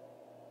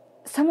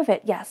some of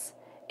it, yes,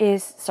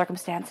 is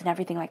circumstance and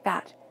everything like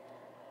that.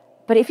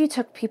 But if you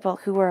took people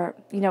who were,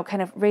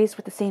 kind of raised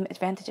with the same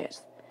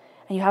advantages,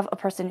 and you have a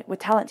person with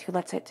talent who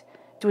lets it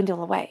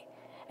dwindle away,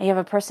 and you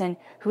have a person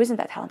who isn't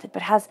that talented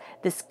but has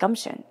this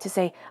gumption to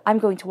say, I'm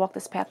going to walk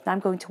this path, and I'm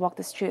going to walk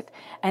this truth,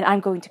 and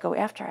I'm going to go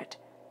after it.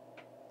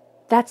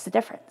 That's the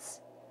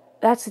difference.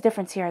 That's the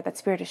difference here that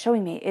Spirit is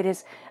showing me. It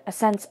is a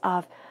sense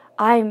of,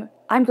 I'm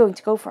going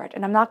to go for it,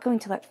 and I'm not going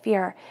to let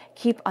fear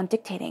keep on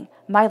dictating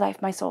my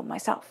life, my soul,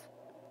 myself.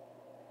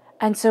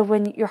 And so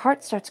when your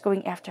heart starts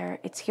going after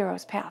its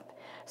hero's path,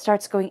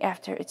 starts going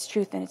after its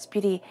truth and its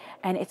beauty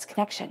and its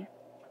connection,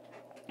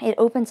 it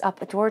opens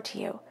up a door to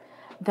you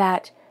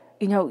that,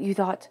 you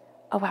thought,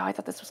 oh wow, I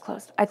thought this was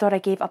closed. I thought I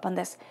gave up on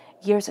this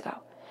years ago.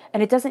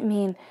 And it doesn't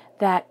mean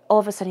that all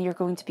of a sudden you're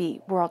going to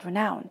be world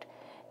renowned.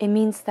 It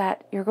means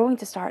that you're going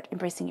to start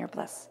embracing your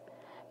bliss.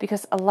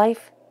 Because a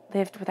life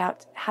lived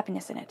without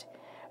happiness in it,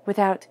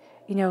 without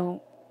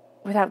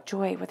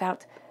joy,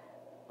 without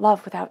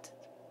love, without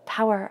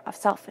power of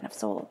self and of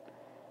soul,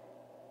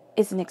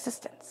 is an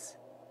existence.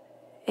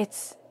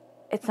 It's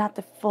not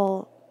the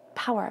full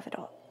power of it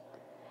all.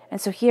 And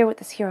so here with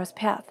this hero's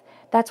path,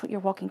 that's what you're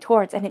walking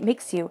towards, and it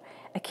makes you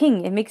a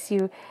king. It makes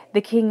you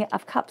the King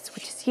of Cups,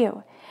 which is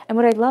you. And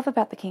what I love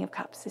about the King of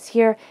Cups is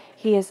here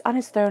he is on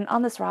his throne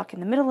on this rock in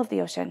the middle of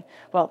the ocean.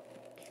 Well,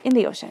 in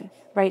the ocean,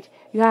 right?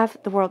 You have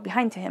the world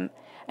behind him,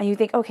 and you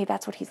think, okay,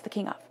 that's what he's the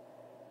king of.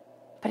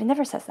 But it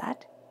never says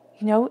that.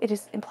 It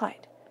is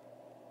implied.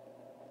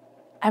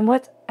 And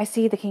what I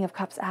see the King of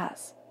Cups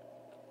as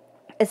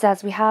is,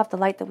 as we have the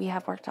light that we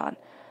have worked on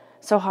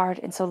so hard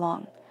and so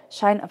long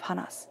shine upon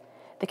us,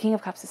 the King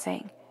of Cups is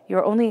saying,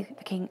 you're only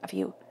the king of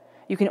you.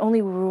 You can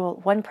only rule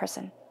one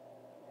person,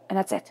 and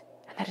that's it,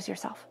 and that is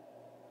yourself.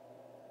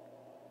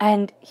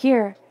 And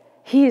here,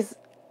 he is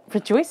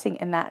rejoicing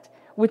in that,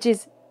 which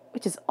is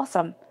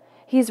awesome.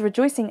 He is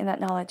rejoicing in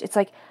that knowledge. It's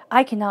like,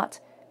 I cannot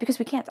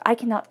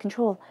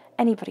control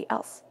anybody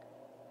else.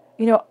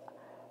 You know,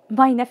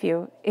 my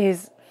nephew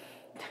is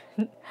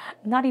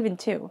not even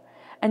 2.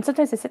 And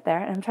sometimes I sit there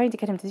and I'm trying to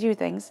get him to do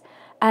things,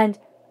 and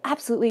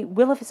absolutely,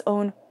 will of his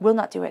own, will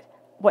not do it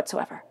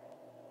whatsoever.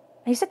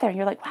 And you sit there and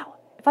you're like, wow,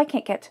 if I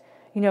can't get,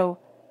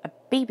 a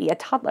baby, a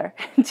toddler,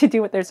 to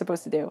do what they're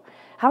supposed to do,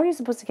 how are you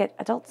supposed to get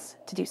adults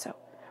to do so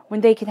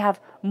when they can have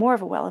more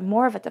of a will and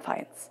more of a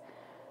defiance?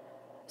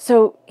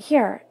 So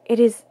here, it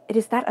is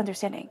that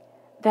understanding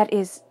that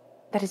is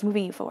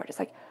moving you forward. It's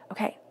like,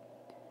 okay,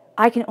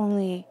 I can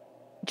only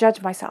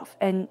judge myself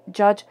and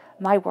judge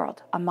my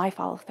world on my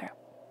follow through,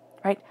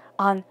 right?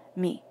 On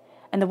me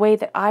and the way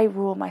that I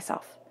rule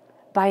myself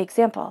by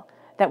example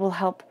that will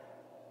help,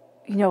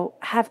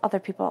 have other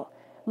people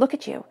look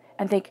at you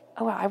and think,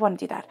 oh, wow, I want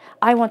to do that.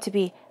 I want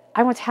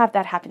to have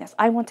that happiness.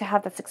 I want to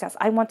have that success.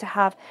 I want to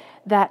have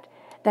that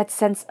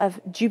sense of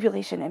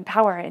jubilation and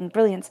power and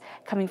brilliance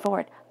coming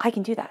forward. I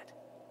can do that.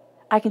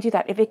 I can do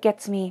that. If it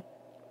gets me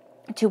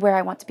to where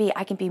I want to be,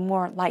 I can be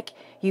more like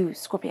you,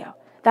 Scorpio.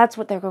 That's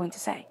what they're going to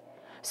say.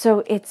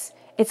 So it's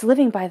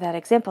living by that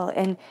example,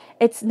 and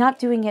it's not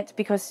doing it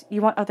because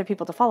you want other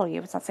people to follow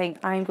you. It's not saying,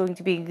 I'm going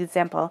to be an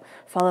example,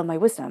 follow my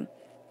wisdom.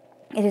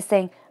 It is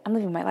saying, I'm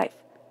living my life,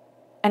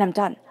 and I'm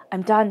done.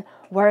 I'm done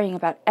worrying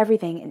about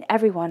everything and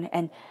everyone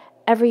and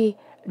every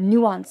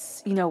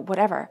nuance,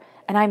 whatever,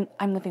 and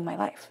I'm living my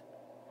life.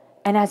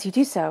 And as you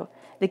do so,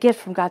 the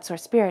gift from God's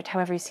source spirit,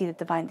 however you see the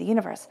divine, the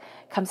universe,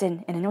 comes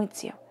in and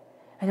anoints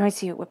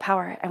you with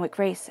power and with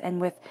grace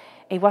and with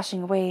a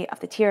washing away of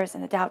the tears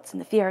and the doubts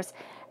and the fears.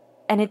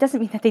 And it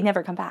doesn't mean that they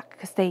never come back,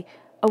 because they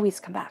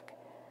always come back.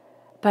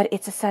 But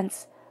it's a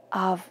sense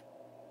of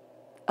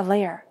a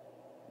layer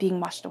being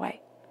washed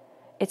away.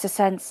 It's a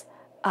sense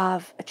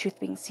of a truth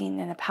being seen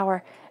and a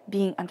power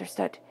being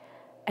understood.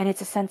 And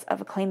it's a sense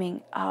of a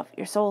claiming of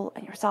your soul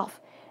and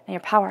yourself and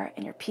your power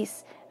and your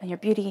peace and your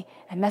beauty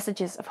and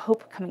messages of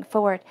hope coming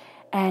forward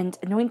and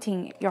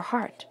anointing your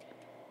heart.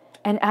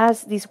 And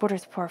as these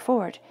waters pour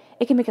forward,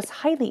 it can make us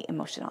highly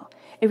emotional.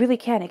 It really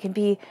can. It can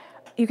be,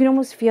 you can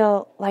almost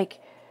feel like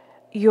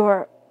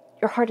your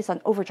heart is on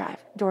overdrive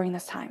during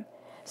this time,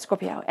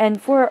 Scorpio.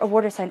 And for a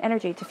water sign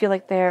energy to feel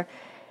like their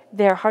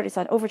heart is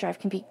on overdrive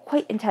can be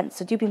quite intense,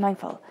 so do be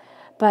mindful.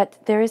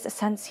 But there is a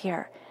sense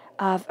here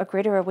of a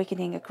greater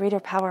awakening, a greater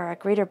power, a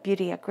greater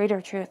beauty, a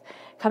greater truth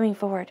coming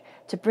forward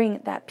to bring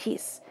that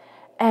peace.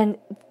 And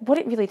what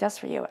it really does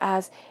for you,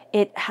 as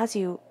it has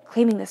you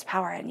claiming this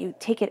power and you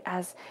take it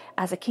as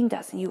a king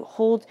does, and you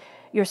hold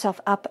yourself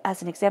up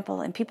as an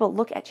example, and people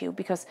look at you,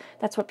 because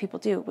that's what people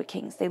do with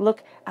kings. They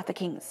look at the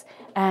kings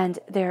and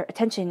their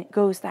attention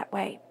goes that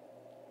way.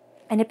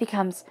 And it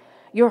becomes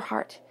your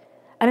heart.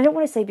 And I don't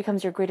want to say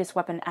becomes your greatest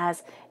weapon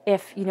as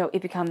if,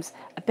 it becomes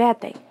a bad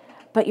thing.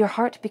 But your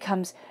heart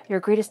becomes your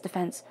greatest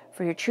defense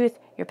for your truth,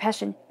 your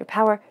passion, your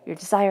power, your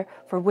desire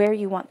for where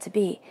you want to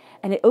be.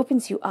 And it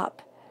opens you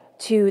up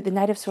to the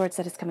Knight of Swords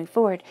that is coming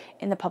forward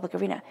in the public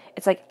arena.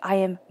 It's like, I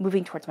am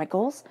moving towards my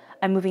goals.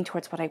 I'm moving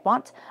towards what I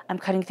want. I'm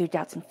cutting through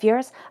doubts and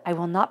fears. I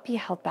will not be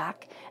held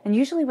back. And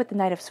usually with the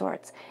Knight of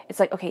Swords, it's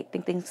like, okay,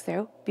 think things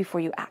through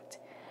before you act.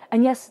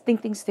 And yes,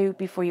 think things through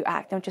before you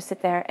act. Don't just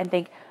sit there and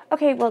think,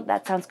 okay, well,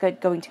 that sounds good,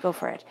 going to go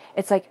for it.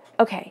 It's like,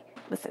 okay,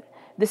 listen,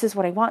 this is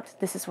what I want,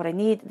 this is what I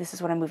need, this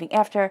is what I'm moving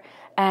after,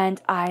 and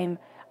I'm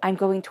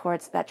going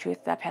towards that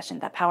truth, that passion,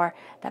 that power,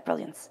 that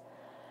brilliance.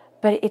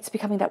 But it's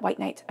becoming that white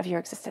knight of your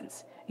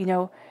existence,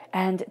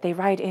 and they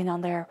ride in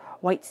on their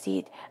white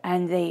steed,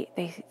 and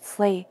they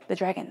slay the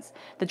dragons.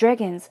 The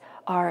dragons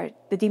are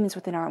the demons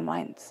within our own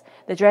minds.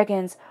 The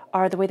dragons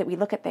are the way that we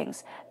look at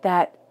things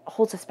that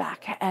holds us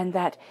back and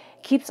that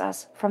keeps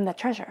us from that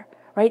treasure,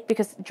 right?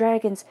 Because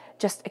dragons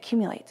just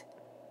accumulate.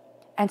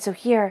 And so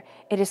here,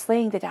 it is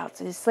slaying the doubts,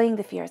 it is slaying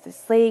the fears, it is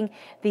slaying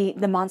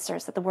the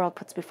monsters that the world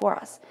puts before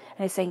us.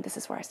 And it's saying, this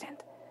is where I stand.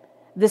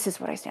 This is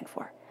what I stand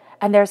for.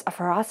 And there's a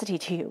ferocity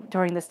to you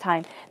during this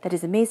time that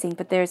is amazing,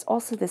 but there's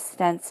also this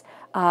sense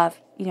of,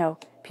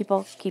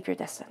 people, keep your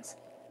distance.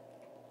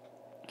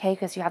 Okay,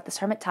 because you have this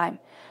hermit time.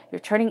 You're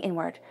turning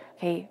inward.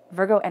 Okay,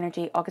 Virgo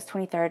energy, August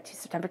 23rd to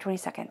September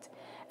 22nd.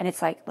 And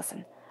it's like,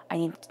 listen, I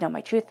need to know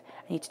my truth.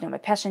 I need to know my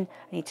passion.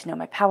 I need to know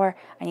my power.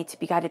 I need to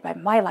be guided by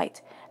my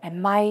light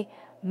and my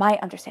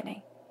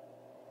understanding.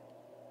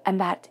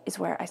 And that is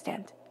where I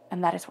stand.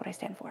 And that is what I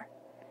stand for.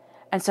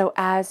 And so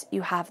as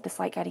you have this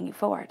light guiding you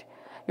forward,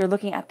 you're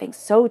looking at things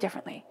so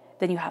differently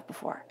than you have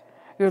before.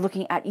 You're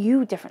looking at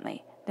you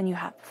differently than you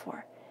have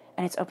before.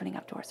 And it's opening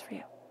up doors for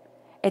you.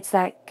 It's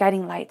that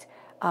guiding light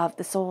of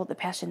the soul, the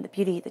passion, the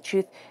beauty, the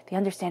truth, the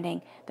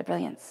understanding, the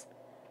brilliance.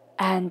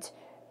 And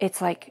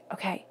it's like,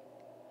 okay,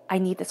 I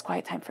need this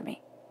quiet time for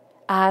me.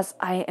 as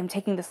I am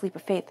taking this leap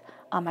of faith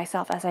on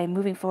myself, as I am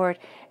moving forward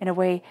in a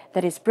way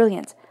that is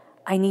brilliant,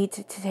 I need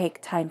to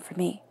take time for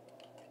me.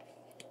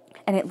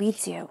 And it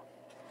leads you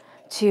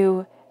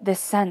to this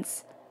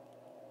sense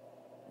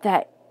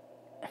that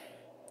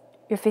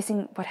you're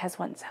facing what has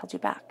once held you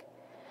back.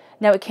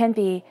 Now, it can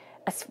be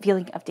a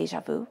feeling of deja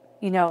vu,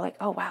 like,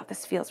 oh, wow,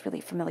 this feels really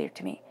familiar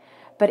to me.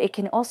 But it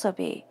can also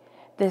be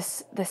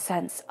this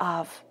sense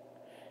of,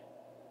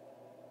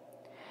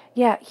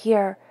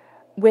 here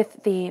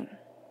with the,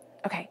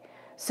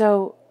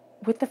 so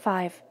with the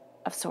Five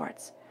of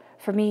Swords,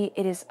 for me,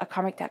 it is a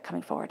karmic deck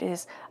coming forward. It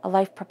is a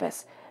life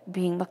purpose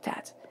being looked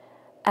at.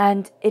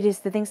 And it is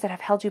the things that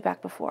have held you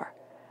back before,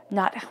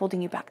 not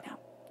holding you back now.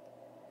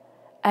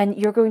 And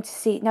you're going to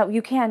see, now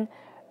you can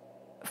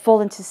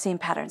fall into the same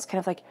patterns, kind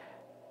of like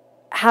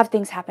have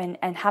things happen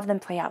and have them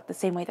play out the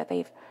same way that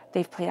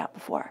they've played out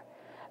before.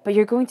 But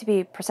you're going to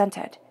be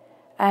presented,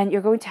 and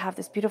you're going to have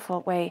this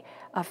beautiful way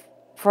of,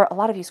 for a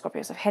lot of you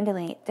Scorpios, of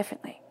handling it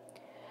differently.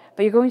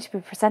 But you're going to be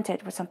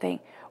presented with something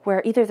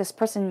where either this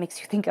person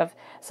makes you think of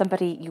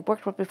somebody you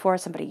worked with before,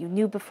 somebody you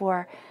knew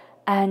before,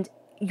 and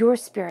your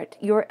spirit,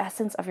 your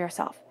essence of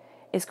yourself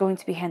is going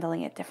to be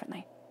handling it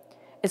differently.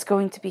 It's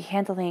going to be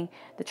handling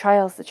the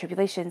trials, the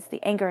tribulations,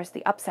 the angers,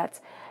 the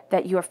upsets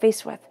that you are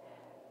faced with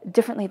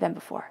differently than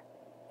before.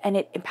 And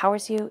it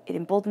empowers you, it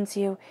emboldens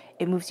you,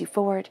 it moves you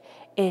forward,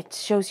 it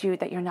shows you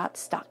that you're not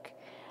stuck.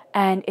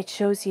 And it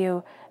shows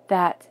you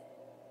that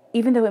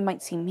even though it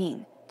might seem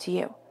mean to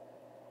you,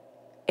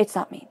 it's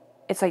not mean.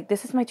 It's like,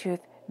 this is my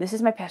truth, this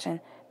is my passion,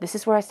 this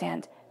is where I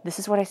stand, this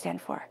is what I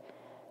stand for.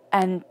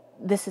 And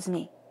this is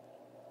me.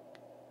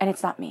 And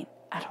it's not mean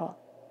at all.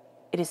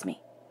 It is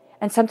me.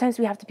 And sometimes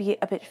we have to be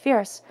a bit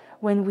fierce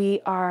when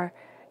we are,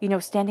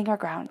 standing our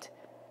ground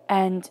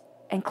and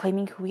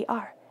claiming who we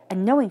are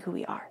and knowing who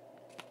we are.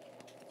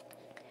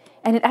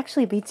 And it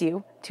actually leads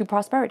you to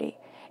prosperity.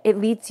 It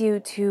leads you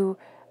to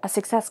a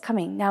success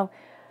coming. Now,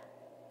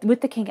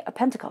 with the King of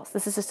Pentacles,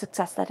 this is a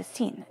success that is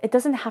seen. It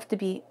doesn't have to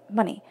be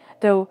money,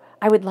 though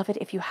I would love it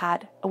if you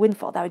had a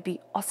windfall. That would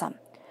be awesome.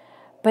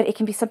 But it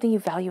can be something you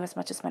value as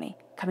much as money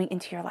coming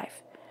into your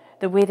life.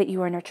 The way that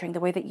you are nurturing, the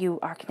way that you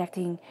are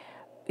connecting,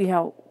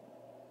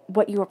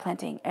 what you are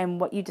planting and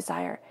what you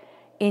desire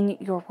in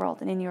your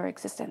world and in your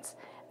existence,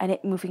 and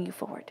it moving you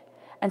forward.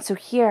 And so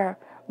here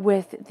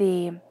with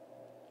the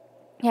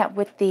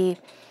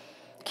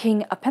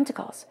King of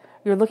Pentacles,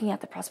 you're looking at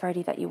the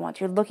prosperity that you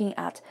want. You're looking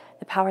at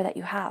the power that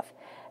you have,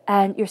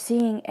 and you're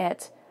seeing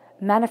it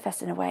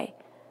manifest in a way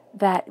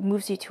that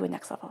moves you to a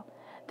next level,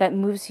 that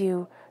moves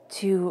you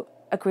to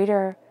a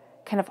greater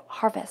kind of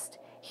harvest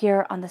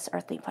here on this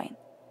earthly plane.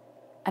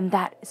 And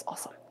that is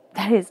awesome.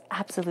 That is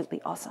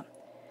absolutely awesome.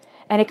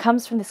 And it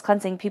comes from this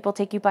cleansing. People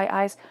take you by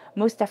eyes,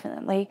 most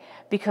definitely,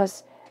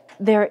 because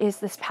there is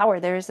this power,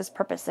 there is this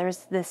purpose, there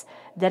is this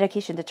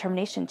dedication,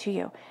 determination to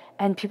you.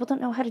 And people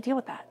don't know how to deal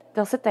with that.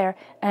 They'll sit there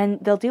and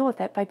they'll deal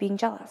with it by being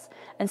jealous.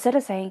 Instead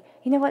of saying,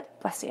 you know what,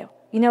 bless you.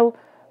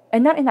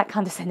 And not in that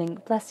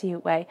condescending bless you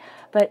way,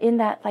 but in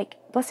that, like,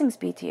 blessings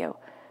be to you,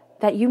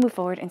 that you move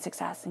forward in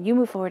success and you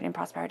move forward in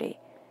prosperity.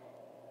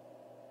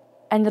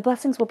 And the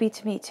blessings will be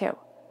to me too,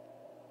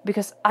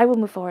 because I will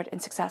move forward in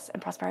success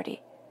and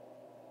prosperity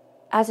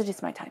as it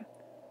is my time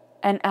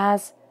and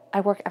as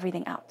I work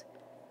everything out.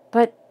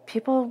 But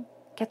people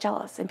get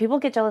jealous, and people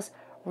get jealous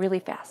really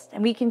fast.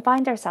 And we can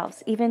find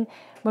ourselves, even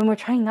when we're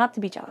trying not to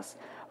be jealous,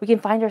 we can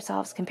find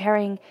ourselves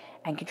comparing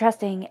and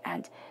contrasting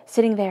and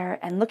sitting there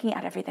and looking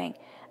at everything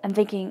and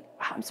thinking,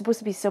 wow, I'm supposed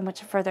to be so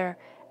much further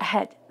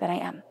ahead than I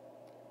am.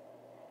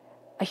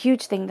 A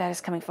huge thing that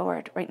is coming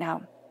forward right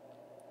now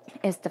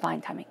is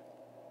divine timing.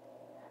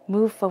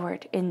 Move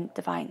forward in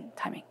divine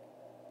timing,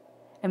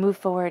 and move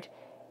forward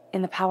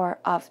in the power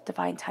of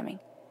divine timing.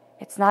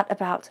 It's not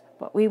about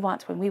what we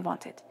want when we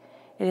want it.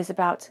 It is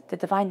about the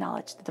divine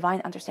knowledge, the divine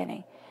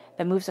understanding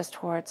that moves us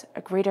towards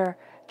a greater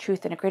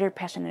truth and a greater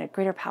passion and a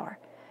greater power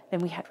than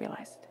we had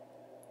realized.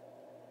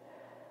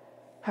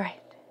 All right,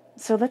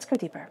 so let's go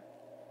deeper.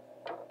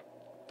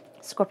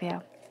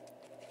 Scorpio.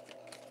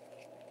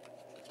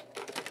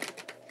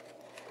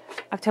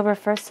 October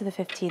 1st to the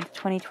 15th,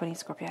 2020,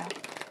 Scorpio.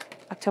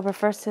 October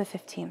 1st to the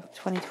 15th,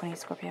 2020,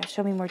 Scorpio.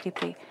 Show me more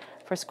deeply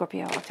for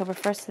Scorpio. October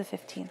 1st to the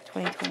 15th,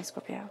 2020,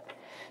 Scorpio.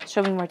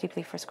 Show me more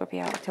deeply for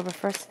Scorpio. October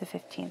 1st to the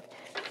 15th,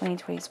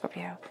 2020,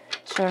 Scorpio.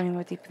 Show me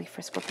more deeply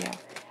for Scorpio.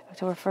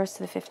 October 1st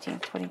to the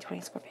 15th,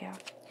 2020, Scorpio.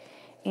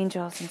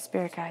 Angels and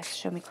spirit guides,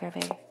 show me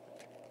clearly.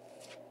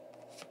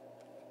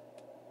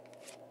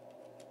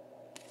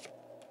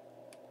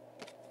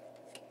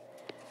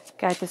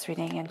 Guide this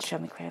reading and show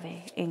me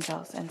clearly.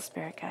 Angels and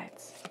spirit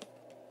guides.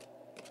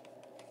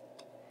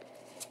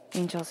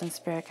 Angels and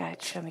spirit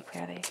guides, show me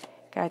clearly.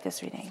 Guide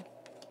this reading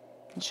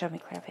and show me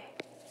clearly.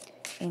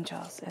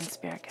 Angels and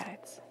spirit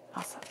guides.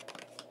 Awesome.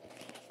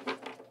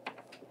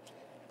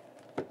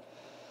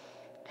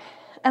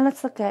 And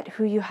let's look at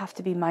who you have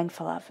to be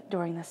mindful of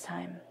during this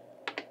time.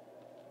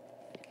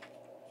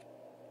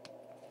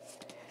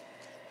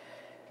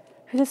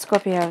 Who does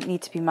Scorpio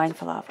need to be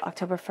mindful of?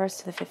 October 1st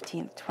to the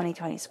 15th,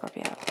 2020,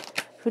 Scorpio.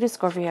 Who does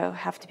Scorpio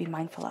have to be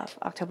mindful of?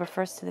 October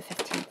 1st to the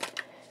 15th,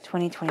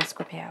 2020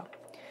 Scorpio.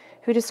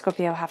 Who does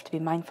Scorpio have to be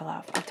mindful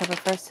of? October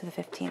 1st to the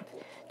 15th,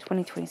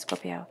 2020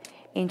 Scorpio.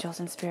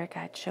 Angels and spirit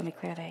guides, show me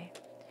clearly.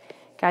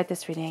 Guide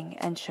this reading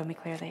and show me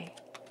clearly.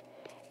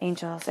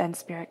 Angels and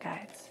spirit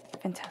guides.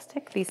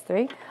 Fantastic, these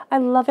three. I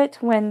love it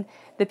when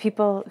the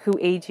people who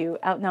aid you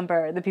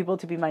outnumber the people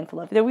to be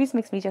mindful of. It always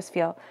makes me just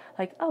feel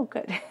like, oh,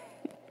 good.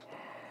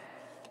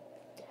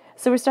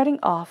 So we're starting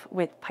off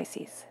with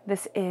Pisces.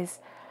 This is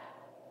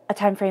a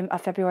time frame of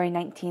February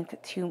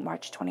 19th to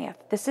March 20th.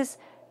 This is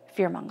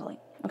fear-mongering.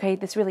 Okay,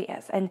 this really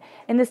is. And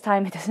in this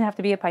time, it doesn't have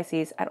to be a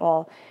Pisces at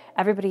all.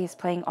 Everybody is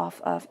playing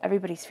off of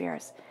everybody's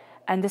fears.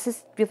 And this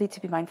is really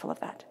to be mindful of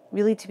that.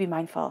 Really to be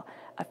mindful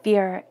of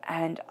fear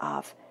and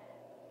of,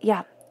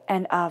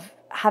 and of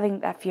having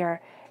that fear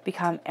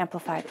become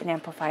amplified and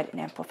amplified and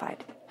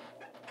amplified.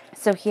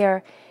 So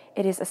here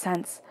it is a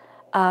sense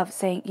of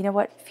saying, you know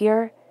what,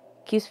 fear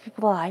keeps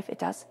people alive. It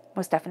does,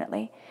 most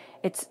definitely.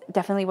 It's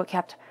definitely what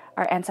kept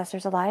our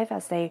ancestors alive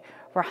as they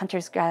were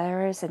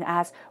hunters-gatherers, and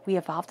as we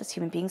evolved as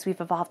human beings, we've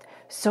evolved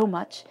so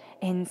much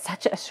in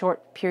such a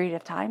short period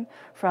of time,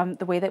 from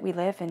the way that we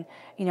live and,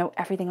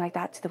 everything like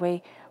that, to the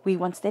way we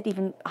once did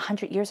even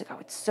 100 years ago.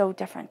 It's so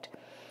different.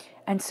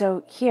 And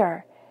so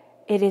here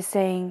it is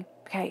saying,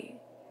 okay,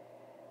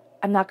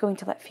 I'm not going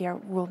to let fear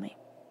rule me.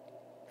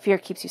 Fear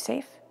keeps you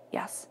safe,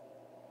 yes.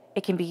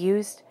 It can be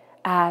used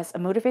as a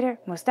motivator,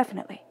 most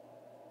definitely.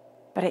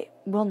 But it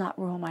will not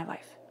rule my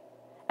life.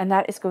 And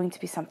that is going to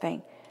be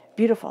something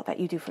beautiful that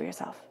you do for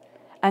yourself.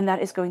 And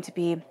that is going to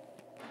be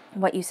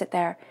what you sit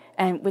there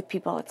and with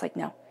people, it's like,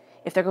 no.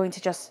 If they're going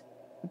to just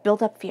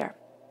build up fear,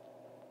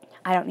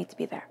 I don't need to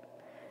be there.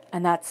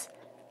 And that's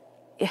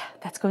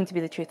going to be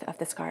the truth of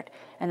this card.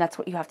 And that's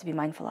what you have to be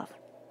mindful of.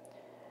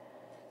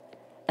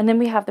 And then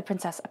we have the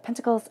Princess of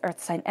Pentacles, Earth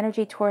sign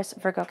energy, Taurus,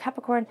 Virgo,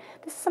 Capricorn.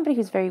 This is somebody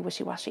who's very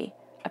wishy-washy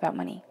about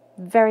money.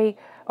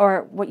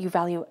 Or what you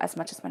value as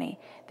much as money.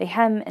 They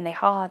hem and they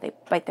haw, they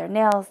bite their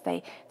nails,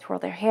 they twirl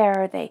their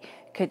hair, they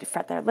could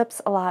fret their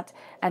lips a lot,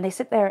 and they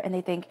sit there and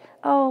they think,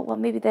 oh, well,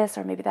 maybe this,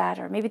 or maybe that,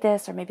 or maybe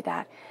this, or maybe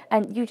that.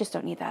 And you just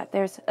don't need that.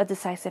 There's a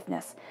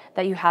decisiveness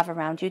that you have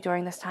around you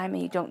during this time,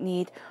 and you don't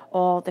need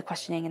all the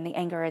questioning and the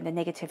anger and the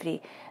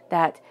negativity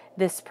that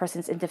this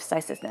person's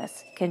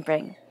indecisiveness can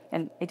bring.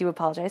 And I do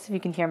apologize if you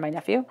can hear my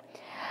nephew.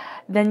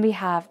 Then we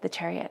have the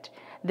Chariot.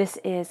 This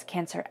is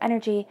Cancer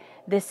energy.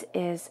 This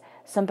is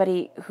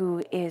somebody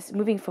who is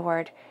moving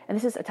forward, and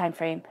this is a time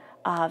frame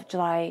of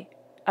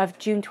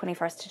June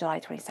 21st to July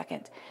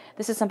 22nd.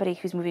 This is somebody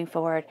who's moving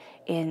forward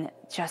in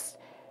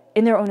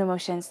their own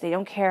emotions. They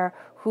don't care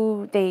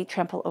who they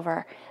trample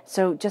over.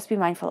 So just be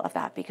mindful of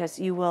that, because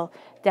you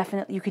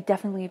could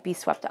definitely be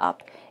swept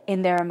up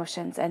in their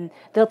emotions, and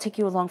they'll take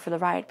you along for the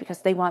ride because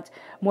they want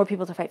more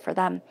people to fight for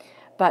them,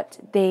 but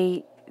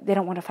they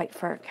don't want to fight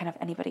for kind of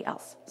anybody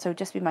else. So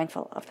just be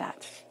mindful of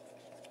that.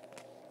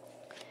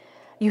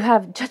 You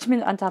have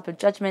judgment on top of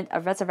judgment, a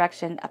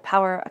resurrection, a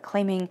power, a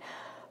claiming.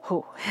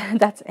 Oh,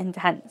 that's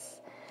intense.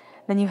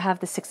 Then you have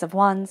the Six of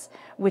Wands,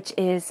 which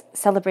is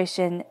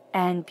celebration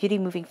and beauty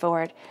moving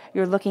forward.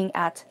 You're looking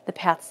at the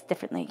paths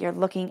differently. You're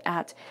looking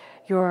at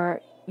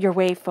your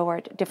way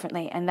forward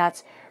differently. And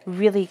that's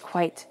really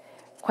quite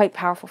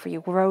powerful for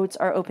you. Roads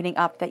are opening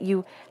up that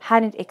you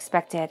hadn't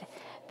expected.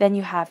 Then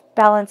you have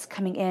balance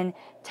coming in,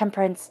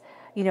 temperance.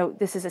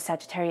 This is a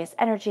Sagittarius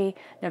energy,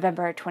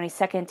 November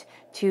 22nd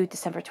to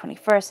December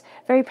 21st.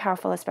 Very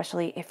powerful,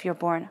 especially if you're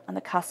born on the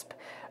cusp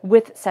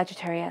with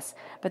Sagittarius.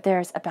 But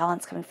there's a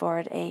balance coming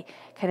forward, a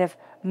kind of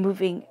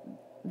moving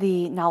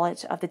the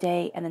knowledge of the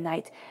day and the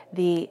night,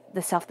 the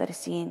self that is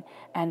seen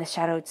and the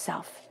shadowed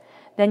self.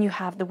 Then you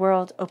have the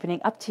world opening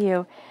up to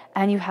you,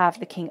 and you have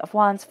the King of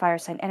Wands, fire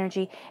sign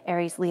energy,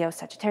 Aries, Leo,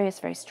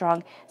 Sagittarius, very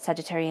strong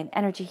Sagittarian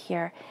energy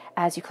here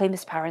as you claim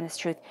this power and this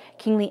truth.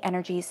 Kingly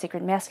energy,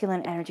 sacred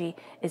masculine energy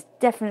is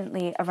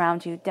definitely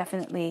around you,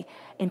 definitely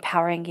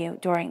empowering you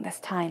during this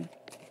time.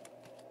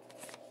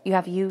 You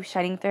have you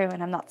shining through,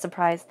 and I'm not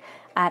surprised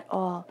at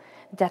all.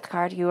 Death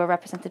card, you are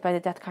represented by the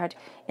Death card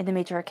in the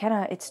major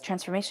arcana. It's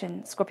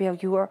transformation. Scorpio,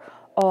 you are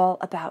all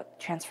about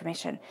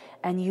transformation,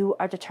 and you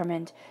are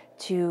determined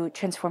to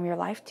transform your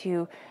life,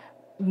 to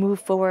move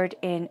forward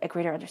in a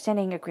greater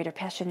understanding, a greater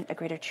passion, a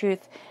greater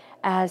truth.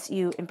 As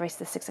you embrace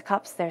the Six of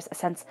Cups, there's a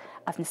sense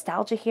of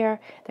nostalgia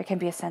here. There can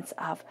be a sense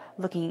of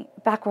looking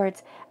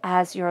backwards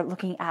as you're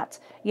looking at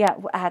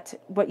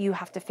what you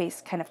have to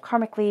face kind of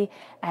karmically,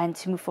 and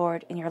to move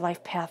forward in your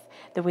life path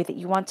the way that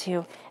you want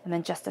to. And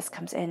then justice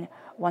comes in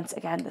once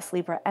again, this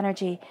Libra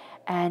energy,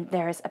 and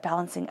there is a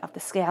balancing of the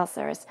scales.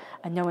 There is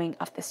a knowing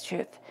of this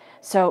truth.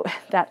 So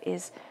that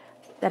is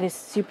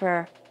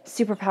super,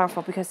 super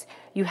powerful, because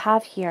you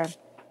have here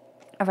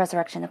a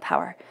resurrection of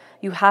power.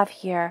 You have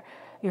here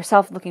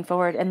yourself looking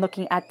forward and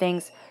looking at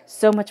things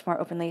so much more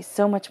openly,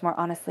 so much more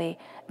honestly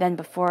than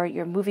before.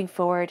 You're moving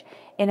forward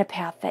in a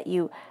path that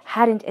you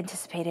hadn't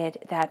anticipated,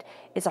 that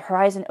is a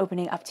horizon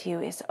opening up to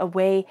you, is a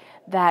way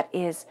that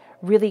is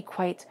really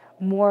quite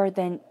more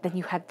than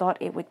you had thought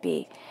it would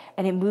be.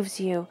 And it moves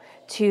you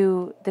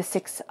to the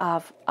Six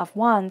of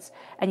Wands,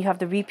 and you have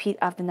the repeat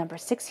of the number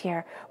 6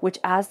 here, which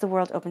as the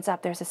world opens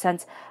up, there's a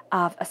sense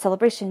of a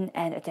celebration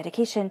and a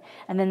dedication,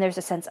 and then there's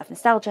a sense of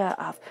nostalgia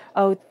of,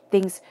 oh,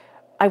 things,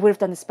 I would have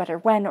done this better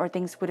when, or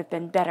things would have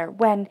been better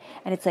when.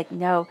 And it's like,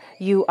 no,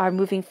 you are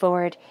moving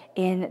forward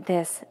in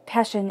this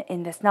passion,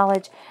 in this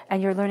knowledge,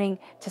 and you're learning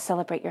to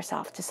celebrate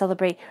yourself, to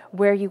celebrate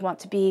where you want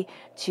to be,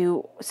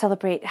 to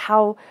celebrate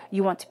how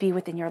you want to be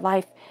within your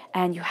life.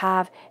 And you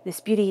have this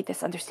beauty,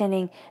 this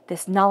understanding,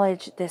 this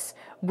knowledge, this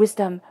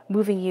wisdom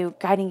moving you,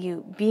 guiding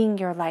you, being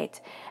your light.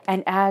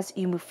 And as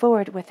you move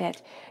forward with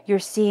it, you're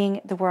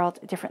seeing the world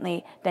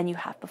differently than you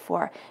have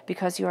before,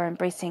 because you are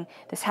embracing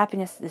this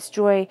happiness, this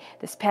joy,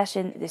 this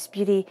passion, this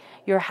beauty.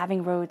 You're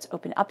having roads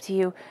open up to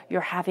you. You're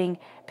having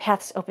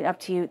paths open up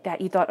to you that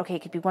you thought, okay,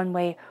 it could be one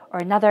way or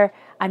another.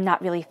 I'm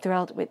not really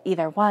thrilled with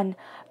either one,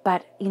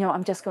 but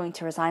I'm just going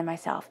to resign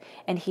myself.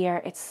 And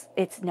here it's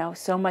no,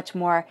 so much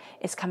more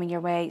is coming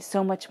your way.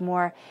 So much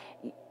more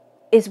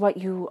is what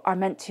you are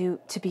meant to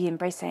be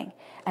embracing.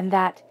 And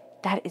that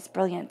is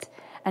brilliant.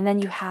 And then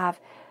you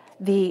have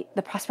the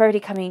prosperity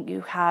coming.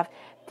 You have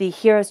the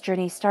hero's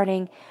journey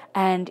starting.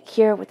 And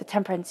here with the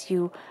temperance,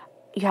 you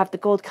have the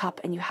gold cup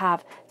and you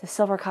have the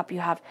silver cup. You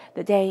have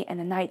the day and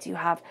the night. You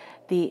have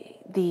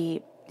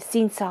the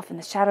seen self and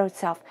the shadowed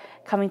self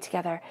coming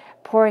together,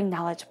 pouring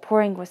knowledge,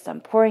 pouring wisdom,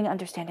 pouring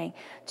understanding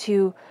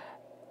to,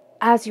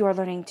 as you are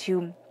learning,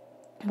 to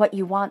what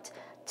you want,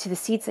 to the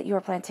seeds that you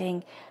are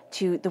planting,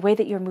 to the way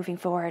that you're moving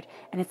forward.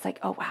 And it's like,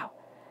 oh wow,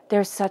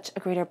 there's such a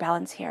greater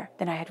balance here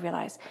than I had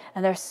realized.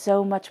 And there's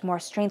so much more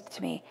strength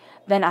to me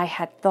than I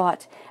had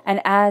thought. And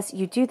as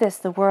you do this,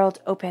 the world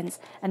opens,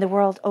 and the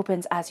world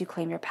opens as you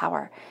claim your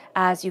power,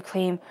 as you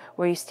claim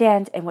where you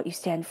stand and what you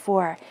stand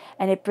for.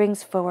 And it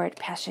brings forward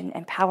passion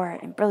and power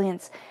and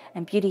brilliance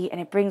and beauty.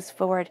 And it brings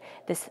forward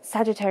this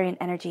Sagittarian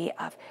energy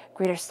of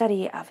greater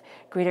study, of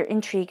greater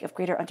intrigue, of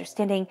greater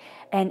understanding.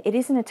 And it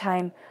isn't a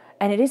time,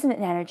 and it isn't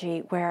an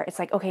energy where it's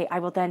like, okay, I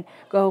will then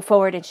go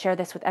forward and share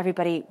this with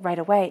everybody right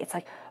away. It's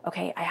like,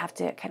 okay, I have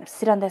to kind of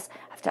sit on this,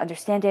 I have to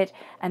understand it,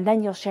 and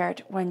then you'll share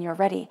it when you're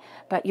ready.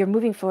 But you're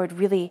moving forward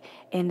really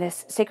in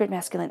this sacred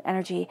masculine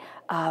energy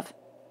of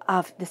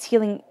this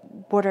healing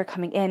border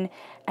coming in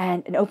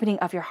and an opening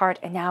of your heart.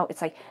 And now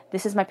it's like,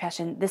 this is my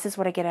passion. This is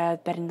what I get out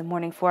of bed in the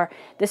morning for.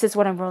 This is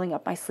what I'm rolling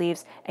up my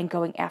sleeves and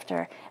going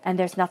after. And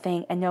there's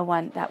nothing and no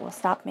one that will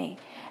stop me.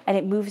 And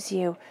it moves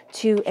you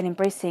to an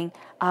embracing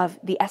of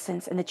the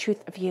essence and the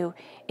truth of you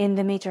in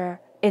the major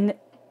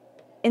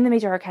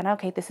arcana.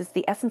 Okay, this is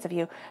the essence of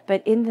you,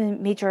 but in the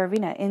major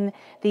arena, in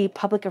the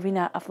public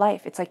arena of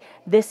life, it's like,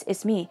 this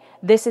is me.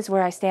 This is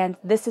where I stand.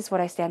 This is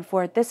what I stand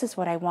for. This is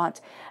what I want.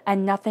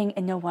 And nothing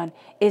and no one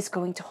is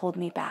going to hold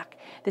me back.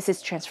 This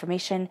is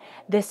transformation.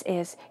 This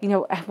is,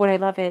 what I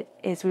love it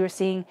is we were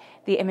seeing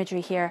the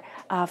imagery here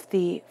of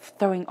the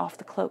throwing off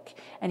the cloak.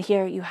 And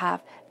here you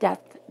have death.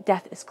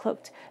 Death is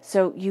cloaked.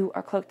 So you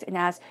are cloaked. And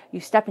as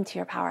you step into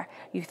your power,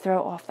 you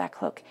throw off that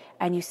cloak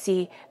and you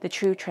see the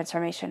true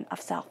transformation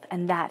of self.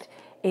 And that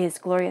is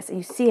glorious. And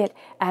you see it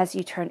as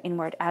you turn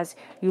inward, as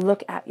you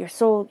look at your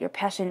soul, your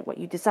passion, what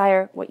you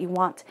desire, what you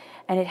want.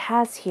 And it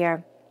has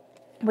here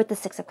with the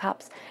Six of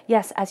Cups,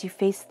 yes, as you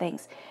face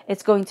things,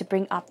 it's going to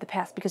bring up the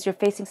past because you're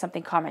facing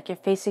something karmic. You're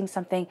facing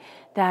something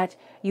that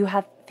you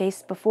have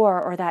faced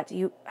before, or that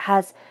you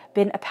has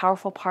been a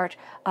powerful part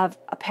of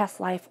a past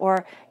life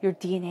or your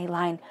DNA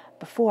line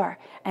before.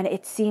 And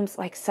it seems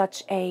like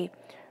such a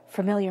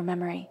familiar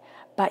memory,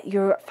 but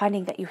you're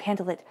finding that you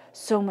handle it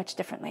so much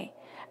differently.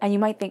 And you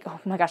might think, oh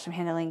my gosh, I'm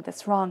handling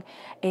this wrong.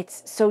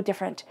 It's so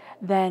different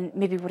than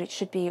maybe what it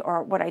should be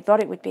or what I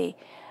thought it would be.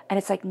 And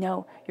it's like,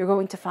 no, you're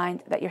going to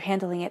find that you're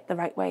handling it the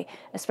right way,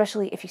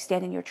 especially if you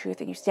stand in your truth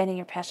and you stand in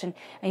your passion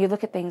and you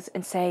look at things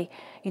and say,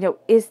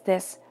 is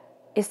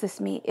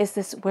this me? Is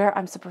this where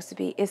I'm supposed to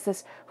be? Is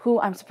this who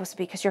I'm supposed to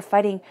be? Because you're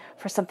fighting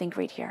for something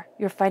great here.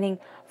 You're fighting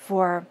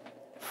for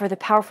the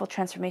powerful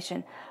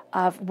transformation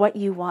of what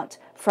you want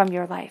from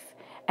your life.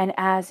 And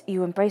as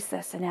you embrace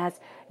this and as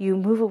you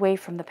move away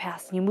from the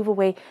past and you move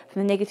away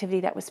from the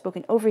negativity that was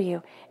spoken over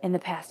you in the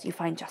past, you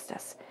find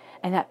justice.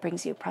 And that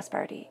brings you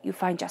prosperity. You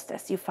find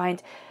justice. You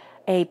find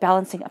a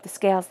balancing of the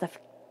scales,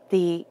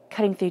 the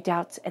cutting through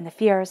doubts and the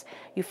fears.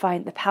 You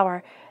find the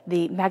power,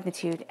 the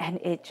magnitude, and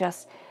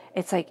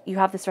it's like you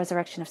have this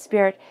resurrection of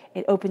spirit.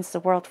 It opens the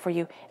world for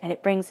you, and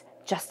it brings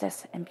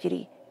justice and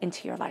beauty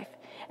into your life.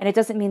 And it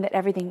doesn't mean that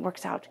everything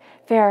works out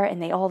fair and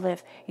they all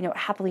live,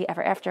 happily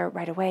ever after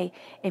right away.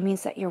 It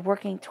means that you're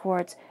working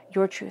towards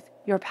your truth,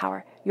 your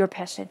power, your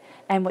passion,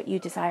 and what you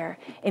desire.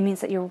 It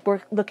means that you're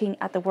looking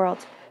at the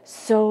world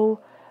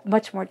so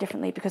much more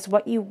differently, because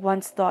what you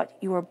once thought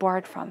you were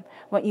barred from,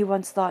 what you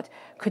once thought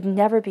could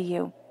never be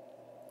you,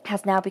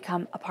 has now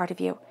become a part of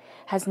you,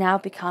 has now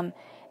become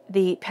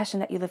the passion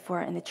that you live for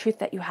and the truth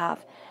that you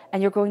have.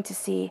 And you're going to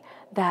see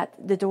that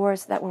the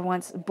doors that were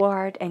once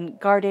barred and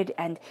guarded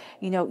and,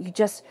 you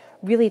just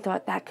really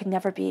thought that could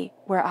never be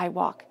where I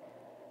walk,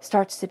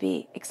 starts to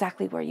be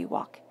exactly where you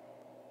walk.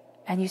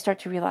 And you start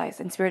to realize,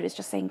 and Spirit is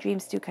just saying,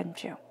 dreams do come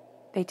true.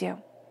 They do.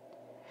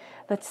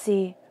 Let's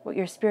see what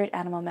your spirit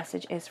animal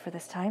message is for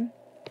this time.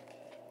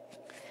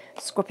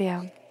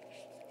 Scorpio.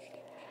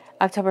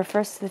 October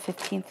 1st to the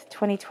 15th,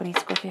 2020,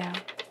 Scorpio.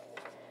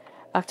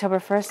 October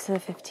 1st to the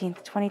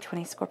 15th,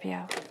 2020,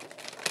 Scorpio.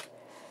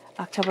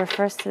 October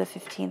 1st to the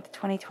 15th,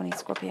 2020,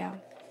 Scorpio.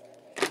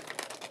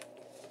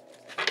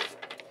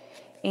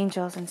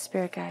 Angels and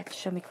spirit guides,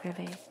 show me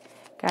clearly.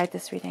 Guide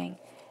this reading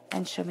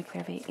and show me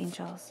clearly,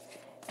 angels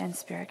and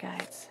spirit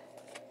guides.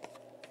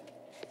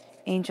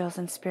 Angels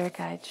and spirit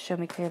guides, show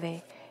me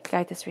clearly.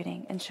 Guide this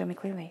reading and show me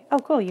clearly. Oh,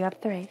 cool, you have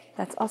 3.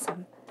 That's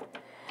awesome.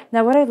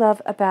 Now, what I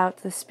love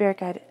about the spirit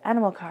guide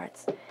animal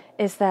cards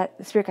is that,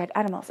 the spirit guide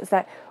animals, is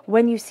that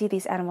when you see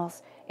these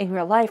animals in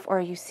real life or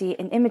you see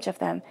an image of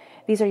them,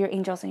 these are your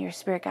angels and your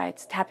spirit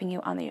guides tapping you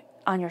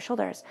on your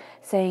shoulders,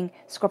 saying,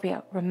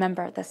 Scorpio,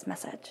 remember this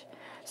message.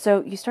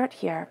 So you start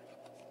here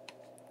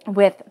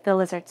with the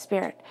lizard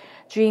spirit.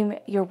 Dream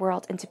your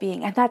world into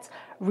being. And that's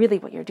really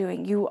what you're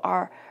doing. You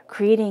are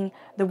creating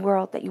the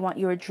world that you want.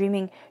 You are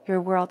dreaming your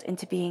world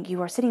into being.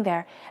 You are sitting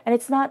there. And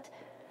it's not,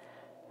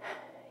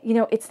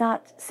 it's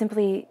not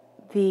simply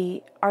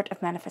the art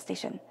of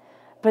manifestation.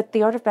 But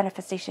the art of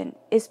manifestation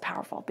is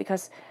powerful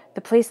because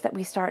the place that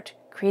we start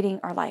creating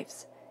our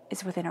lives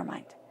is within our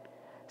mind.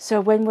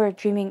 So when we're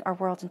dreaming our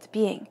world into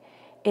being,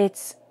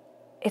 it's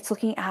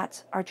looking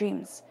at our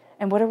dreams.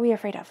 And what are we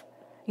afraid of?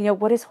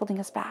 What is holding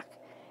us back?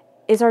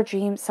 Is our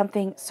dream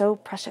something so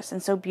precious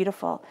and so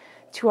beautiful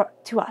to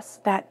us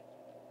that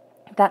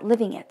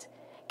living it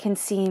can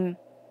seem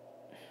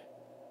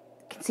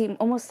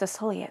almost to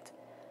sully it,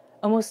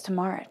 almost to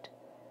mar it,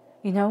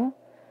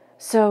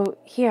 So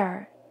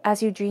here,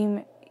 as you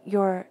dream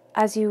your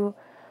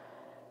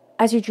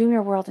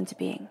world into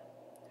being,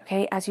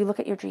 okay, as you look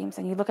at your dreams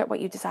and you look at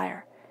what you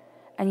desire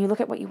and you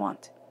look at what you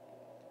want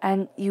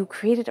and you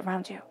create it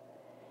around you,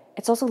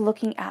 it's also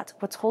looking at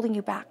what's holding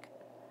you back,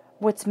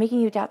 what's making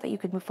you doubt that you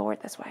could move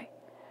forward this way.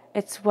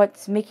 It's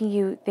what's making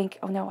you think,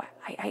 oh no,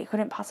 I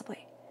couldn't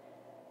possibly.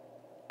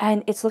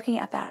 And it's looking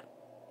at that.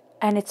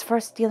 And it's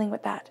first dealing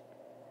with that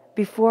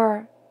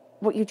before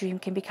what you dream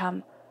can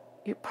become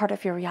part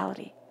of your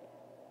reality.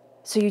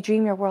 So you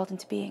dream your world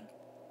into being.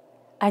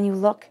 And you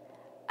look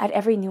at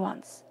every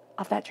nuance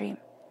of that dream.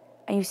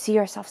 And you see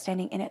yourself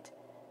standing in it,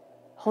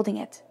 holding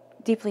it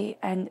deeply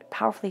and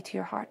powerfully to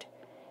your heart,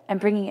 and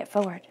bringing it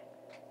forward.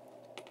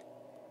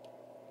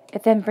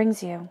 It then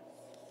brings you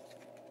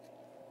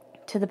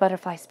to the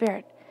butterfly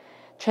spirit.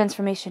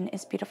 Transformation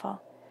is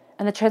beautiful.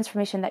 And the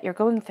transformation that you're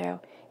going through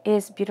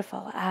is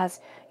beautiful as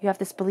you have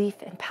this belief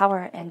and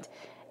power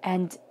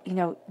and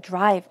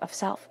drive of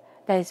self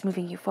that is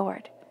moving you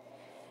forward.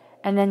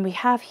 And then we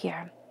have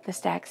here the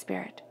stag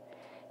spirit.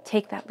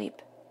 Take that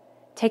leap.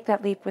 Take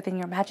that leap within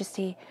your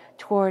majesty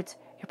towards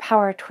your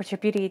power, towards your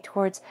beauty,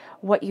 towards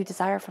what you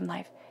desire from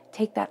life.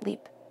 Take that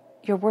leap.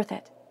 You're worth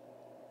it.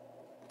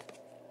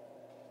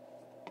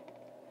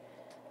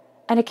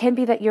 And it can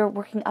be that you're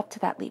working up to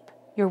that leap.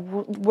 You're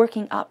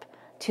working up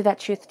to that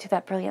truth, to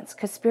that brilliance.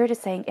 Because Spirit is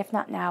saying, if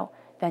not now,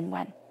 then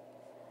when?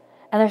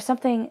 And there's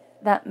something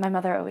that my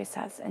mother always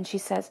says. And she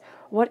says,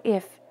 what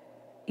if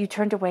you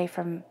turned away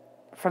from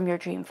your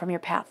dream, from your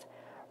path,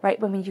 right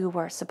when you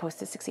were supposed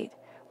to succeed?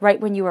 Right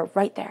when you were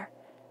right there,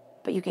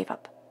 but you gave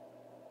up?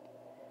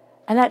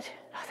 And that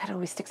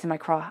always sticks in my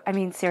craw. I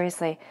mean,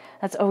 seriously,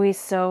 that's always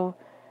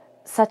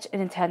such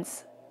an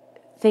intense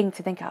thing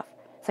to think of.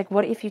 It's like,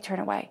 what if you turn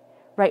away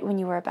right when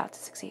you were about to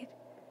succeed?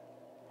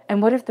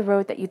 And what if the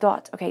road that you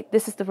thought, okay,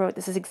 this is the road,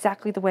 this is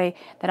exactly the way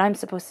that I'm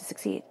supposed to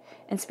succeed?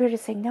 And Spirit is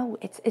saying, no,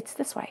 it's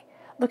this way.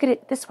 Look at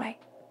it this way.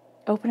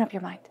 Open up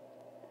your mind.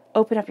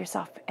 Open up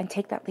yourself and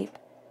take that leap.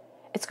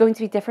 It's going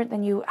to be different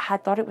than you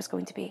had thought it was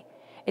going to be.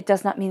 It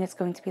does not mean it's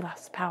going to be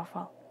less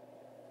powerful.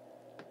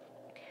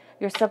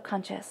 Your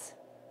subconscious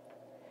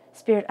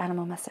spirit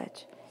animal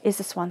message is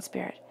the swan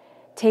spirit.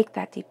 Take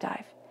that deep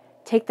dive.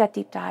 Take that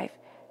deep dive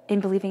in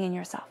believing in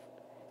yourself.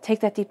 Take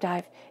that deep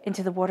dive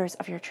into the waters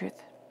of your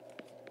truth.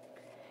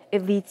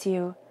 It leads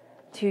you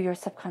to your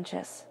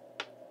subconscious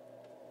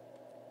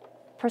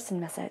person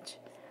message,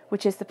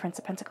 which is the Prince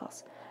of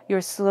Pentacles. You're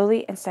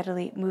slowly and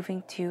steadily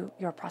moving to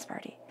your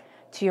prosperity,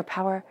 to your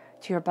power,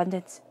 to your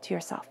abundance, to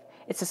yourself.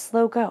 It's a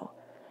slow go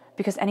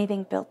because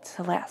anything built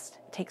to last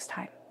takes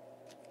time.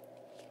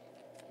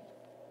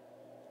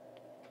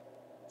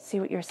 See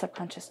what your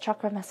subconscious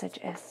chakra message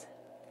is.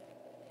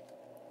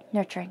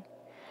 Nurturing.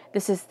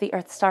 This is the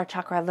Earth Star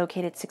chakra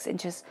located 6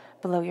 inches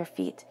below your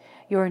feet.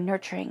 You're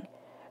nurturing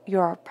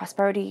your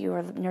prosperity, you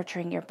are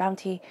nurturing your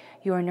bounty,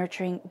 you are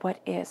nurturing what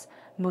is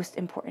most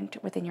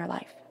important within your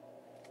life.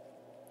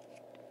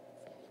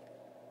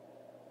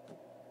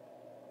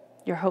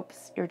 Your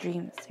hopes, your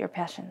dreams, your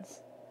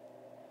passions.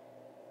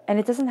 And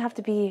it doesn't have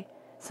to be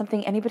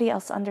something anybody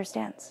else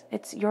understands.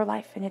 It's your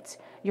life and it's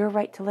your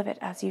right to live it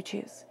as you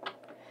choose.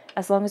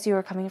 As long as you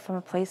are coming from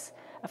a place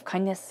of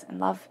kindness and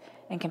love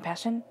and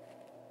compassion,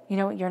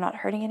 you're not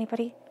hurting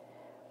anybody,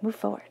 move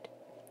forward.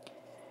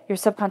 Your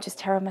subconscious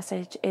tarot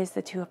message is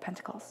the 2 of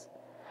Pentacles.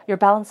 You're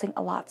balancing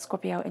a lot,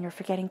 Scorpio, and you're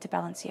forgetting to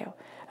balance you.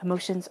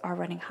 Emotions are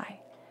running high.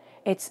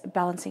 It's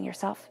balancing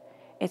yourself.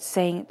 It's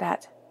saying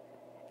that,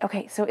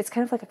 okay, so it's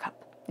kind of like a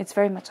cup. It's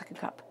very much like a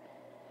cup.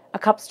 A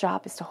cup's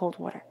job is to hold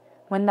water.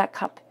 When that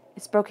cup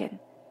is broken,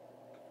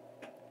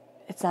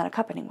 it's not a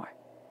cup anymore.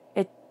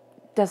 It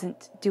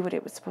doesn't do what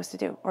it was supposed to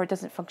do, or it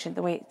doesn't function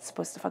the way it's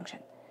supposed to function.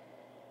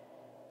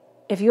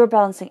 If you're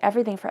balancing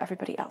everything for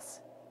everybody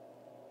else,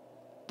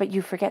 but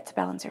you forget to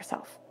balance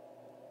yourself,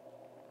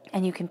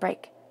 and you can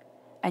break,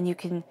 and you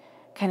can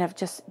kind of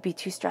just be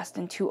too stressed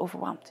and too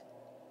overwhelmed,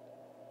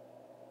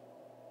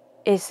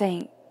 is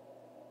saying,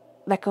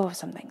 let go of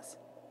some things.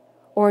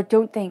 Or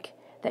don't think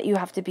that you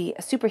have to be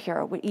a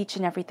superhero with each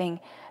and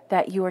everything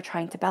that you are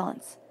trying to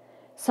balance.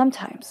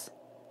 Sometimes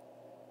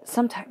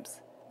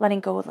letting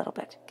go a little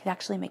bit can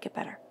actually make it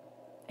better.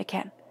 It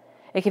can.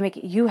 It can make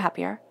you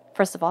happier,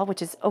 first of all,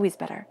 which is always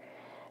better.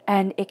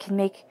 And it can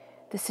make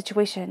the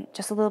situation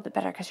just a little bit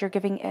better because you're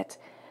giving it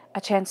a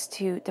chance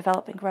to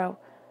develop and grow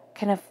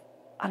kind of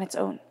on its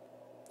own.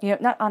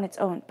 Not on its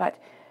own, but,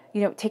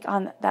 take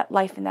on that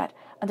life and that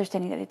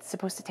understanding that it's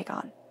supposed to take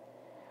on.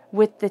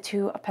 With the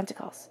Two of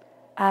Pentacles,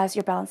 as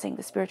you're balancing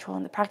the spiritual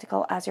and the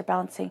practical, as you're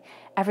balancing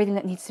everything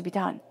that needs to be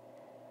done,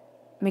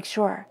 make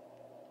sure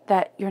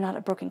that you're not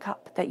a broken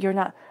cup, that you're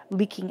not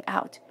leaking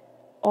out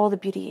all the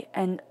beauty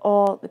and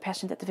all the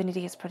passion that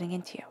divinity is putting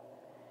into you.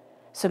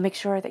 So make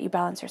sure that you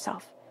balance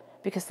yourself,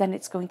 because then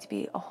it's going to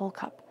be a whole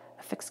cup,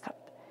 a fixed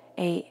cup,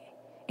 a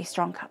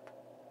strong cup.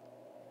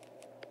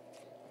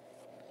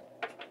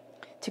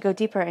 To go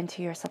deeper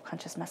into your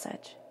subconscious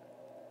message,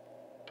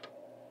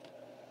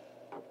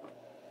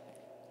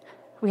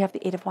 we have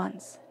the Eight of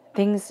Wands.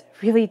 Things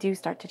really do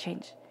start to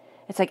change.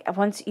 It's like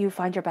once you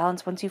find your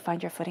balance, once you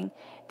find your footing,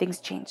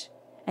 things change.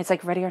 It's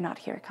like ready or not,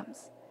 here it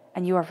comes.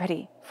 And you are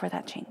ready for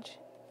that change.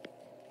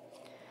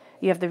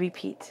 You have the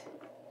repeat.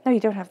 No, you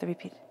don't have the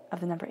repeat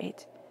of the number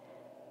 8.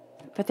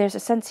 But there's a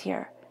sense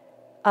here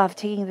of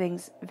taking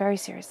things very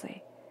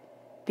seriously,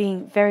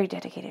 being very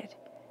dedicated,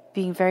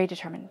 being very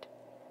determined.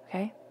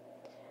 Okay?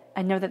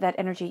 I know that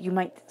energy, you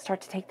might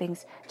start to take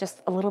things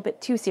just a little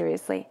bit too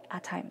seriously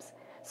at times.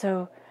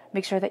 So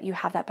make sure that you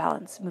have that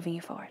balance moving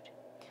you forward.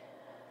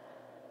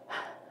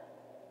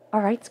 All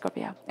right,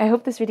 Scorpio. I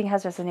hope this reading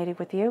has resonated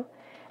with you.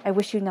 I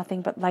wish you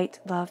nothing but light,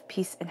 love,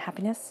 peace, and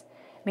happiness.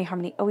 May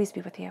harmony always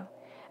be with you.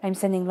 I'm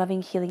sending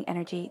loving, healing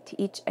energy to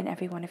each and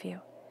every one of you.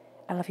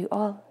 I love you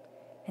all,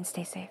 and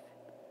stay safe.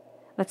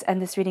 Let's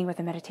end this reading with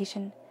a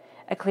meditation,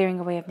 a clearing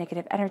away of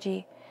negative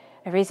energy,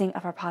 a raising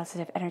of our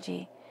positive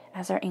energy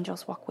as our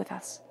angels walk with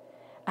us,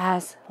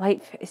 as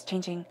life is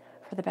changing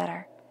for the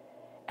better,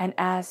 and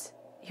as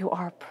you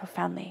are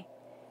profoundly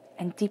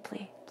and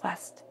deeply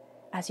blessed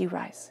as you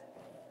rise.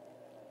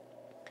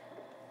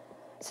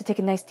 So take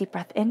a nice deep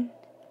breath in,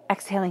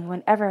 exhaling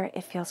whenever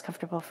it feels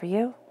comfortable for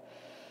you.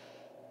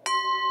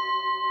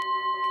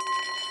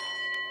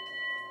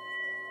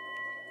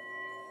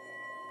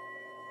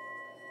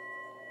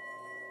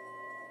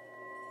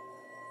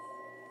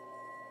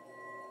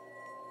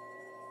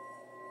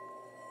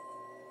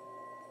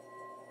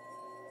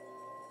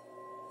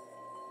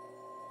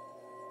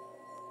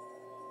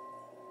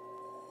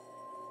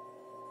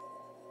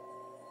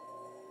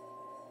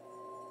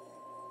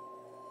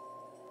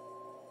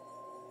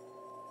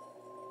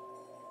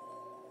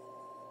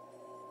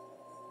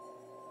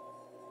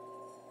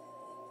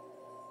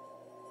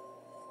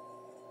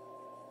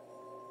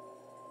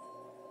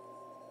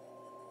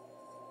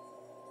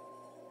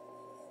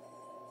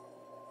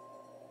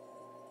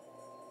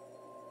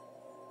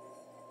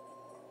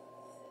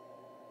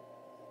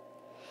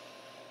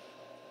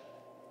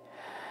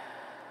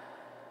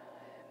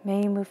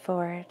 May you move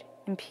forward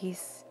in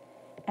peace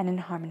and in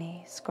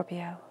harmony,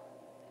 Scorpio.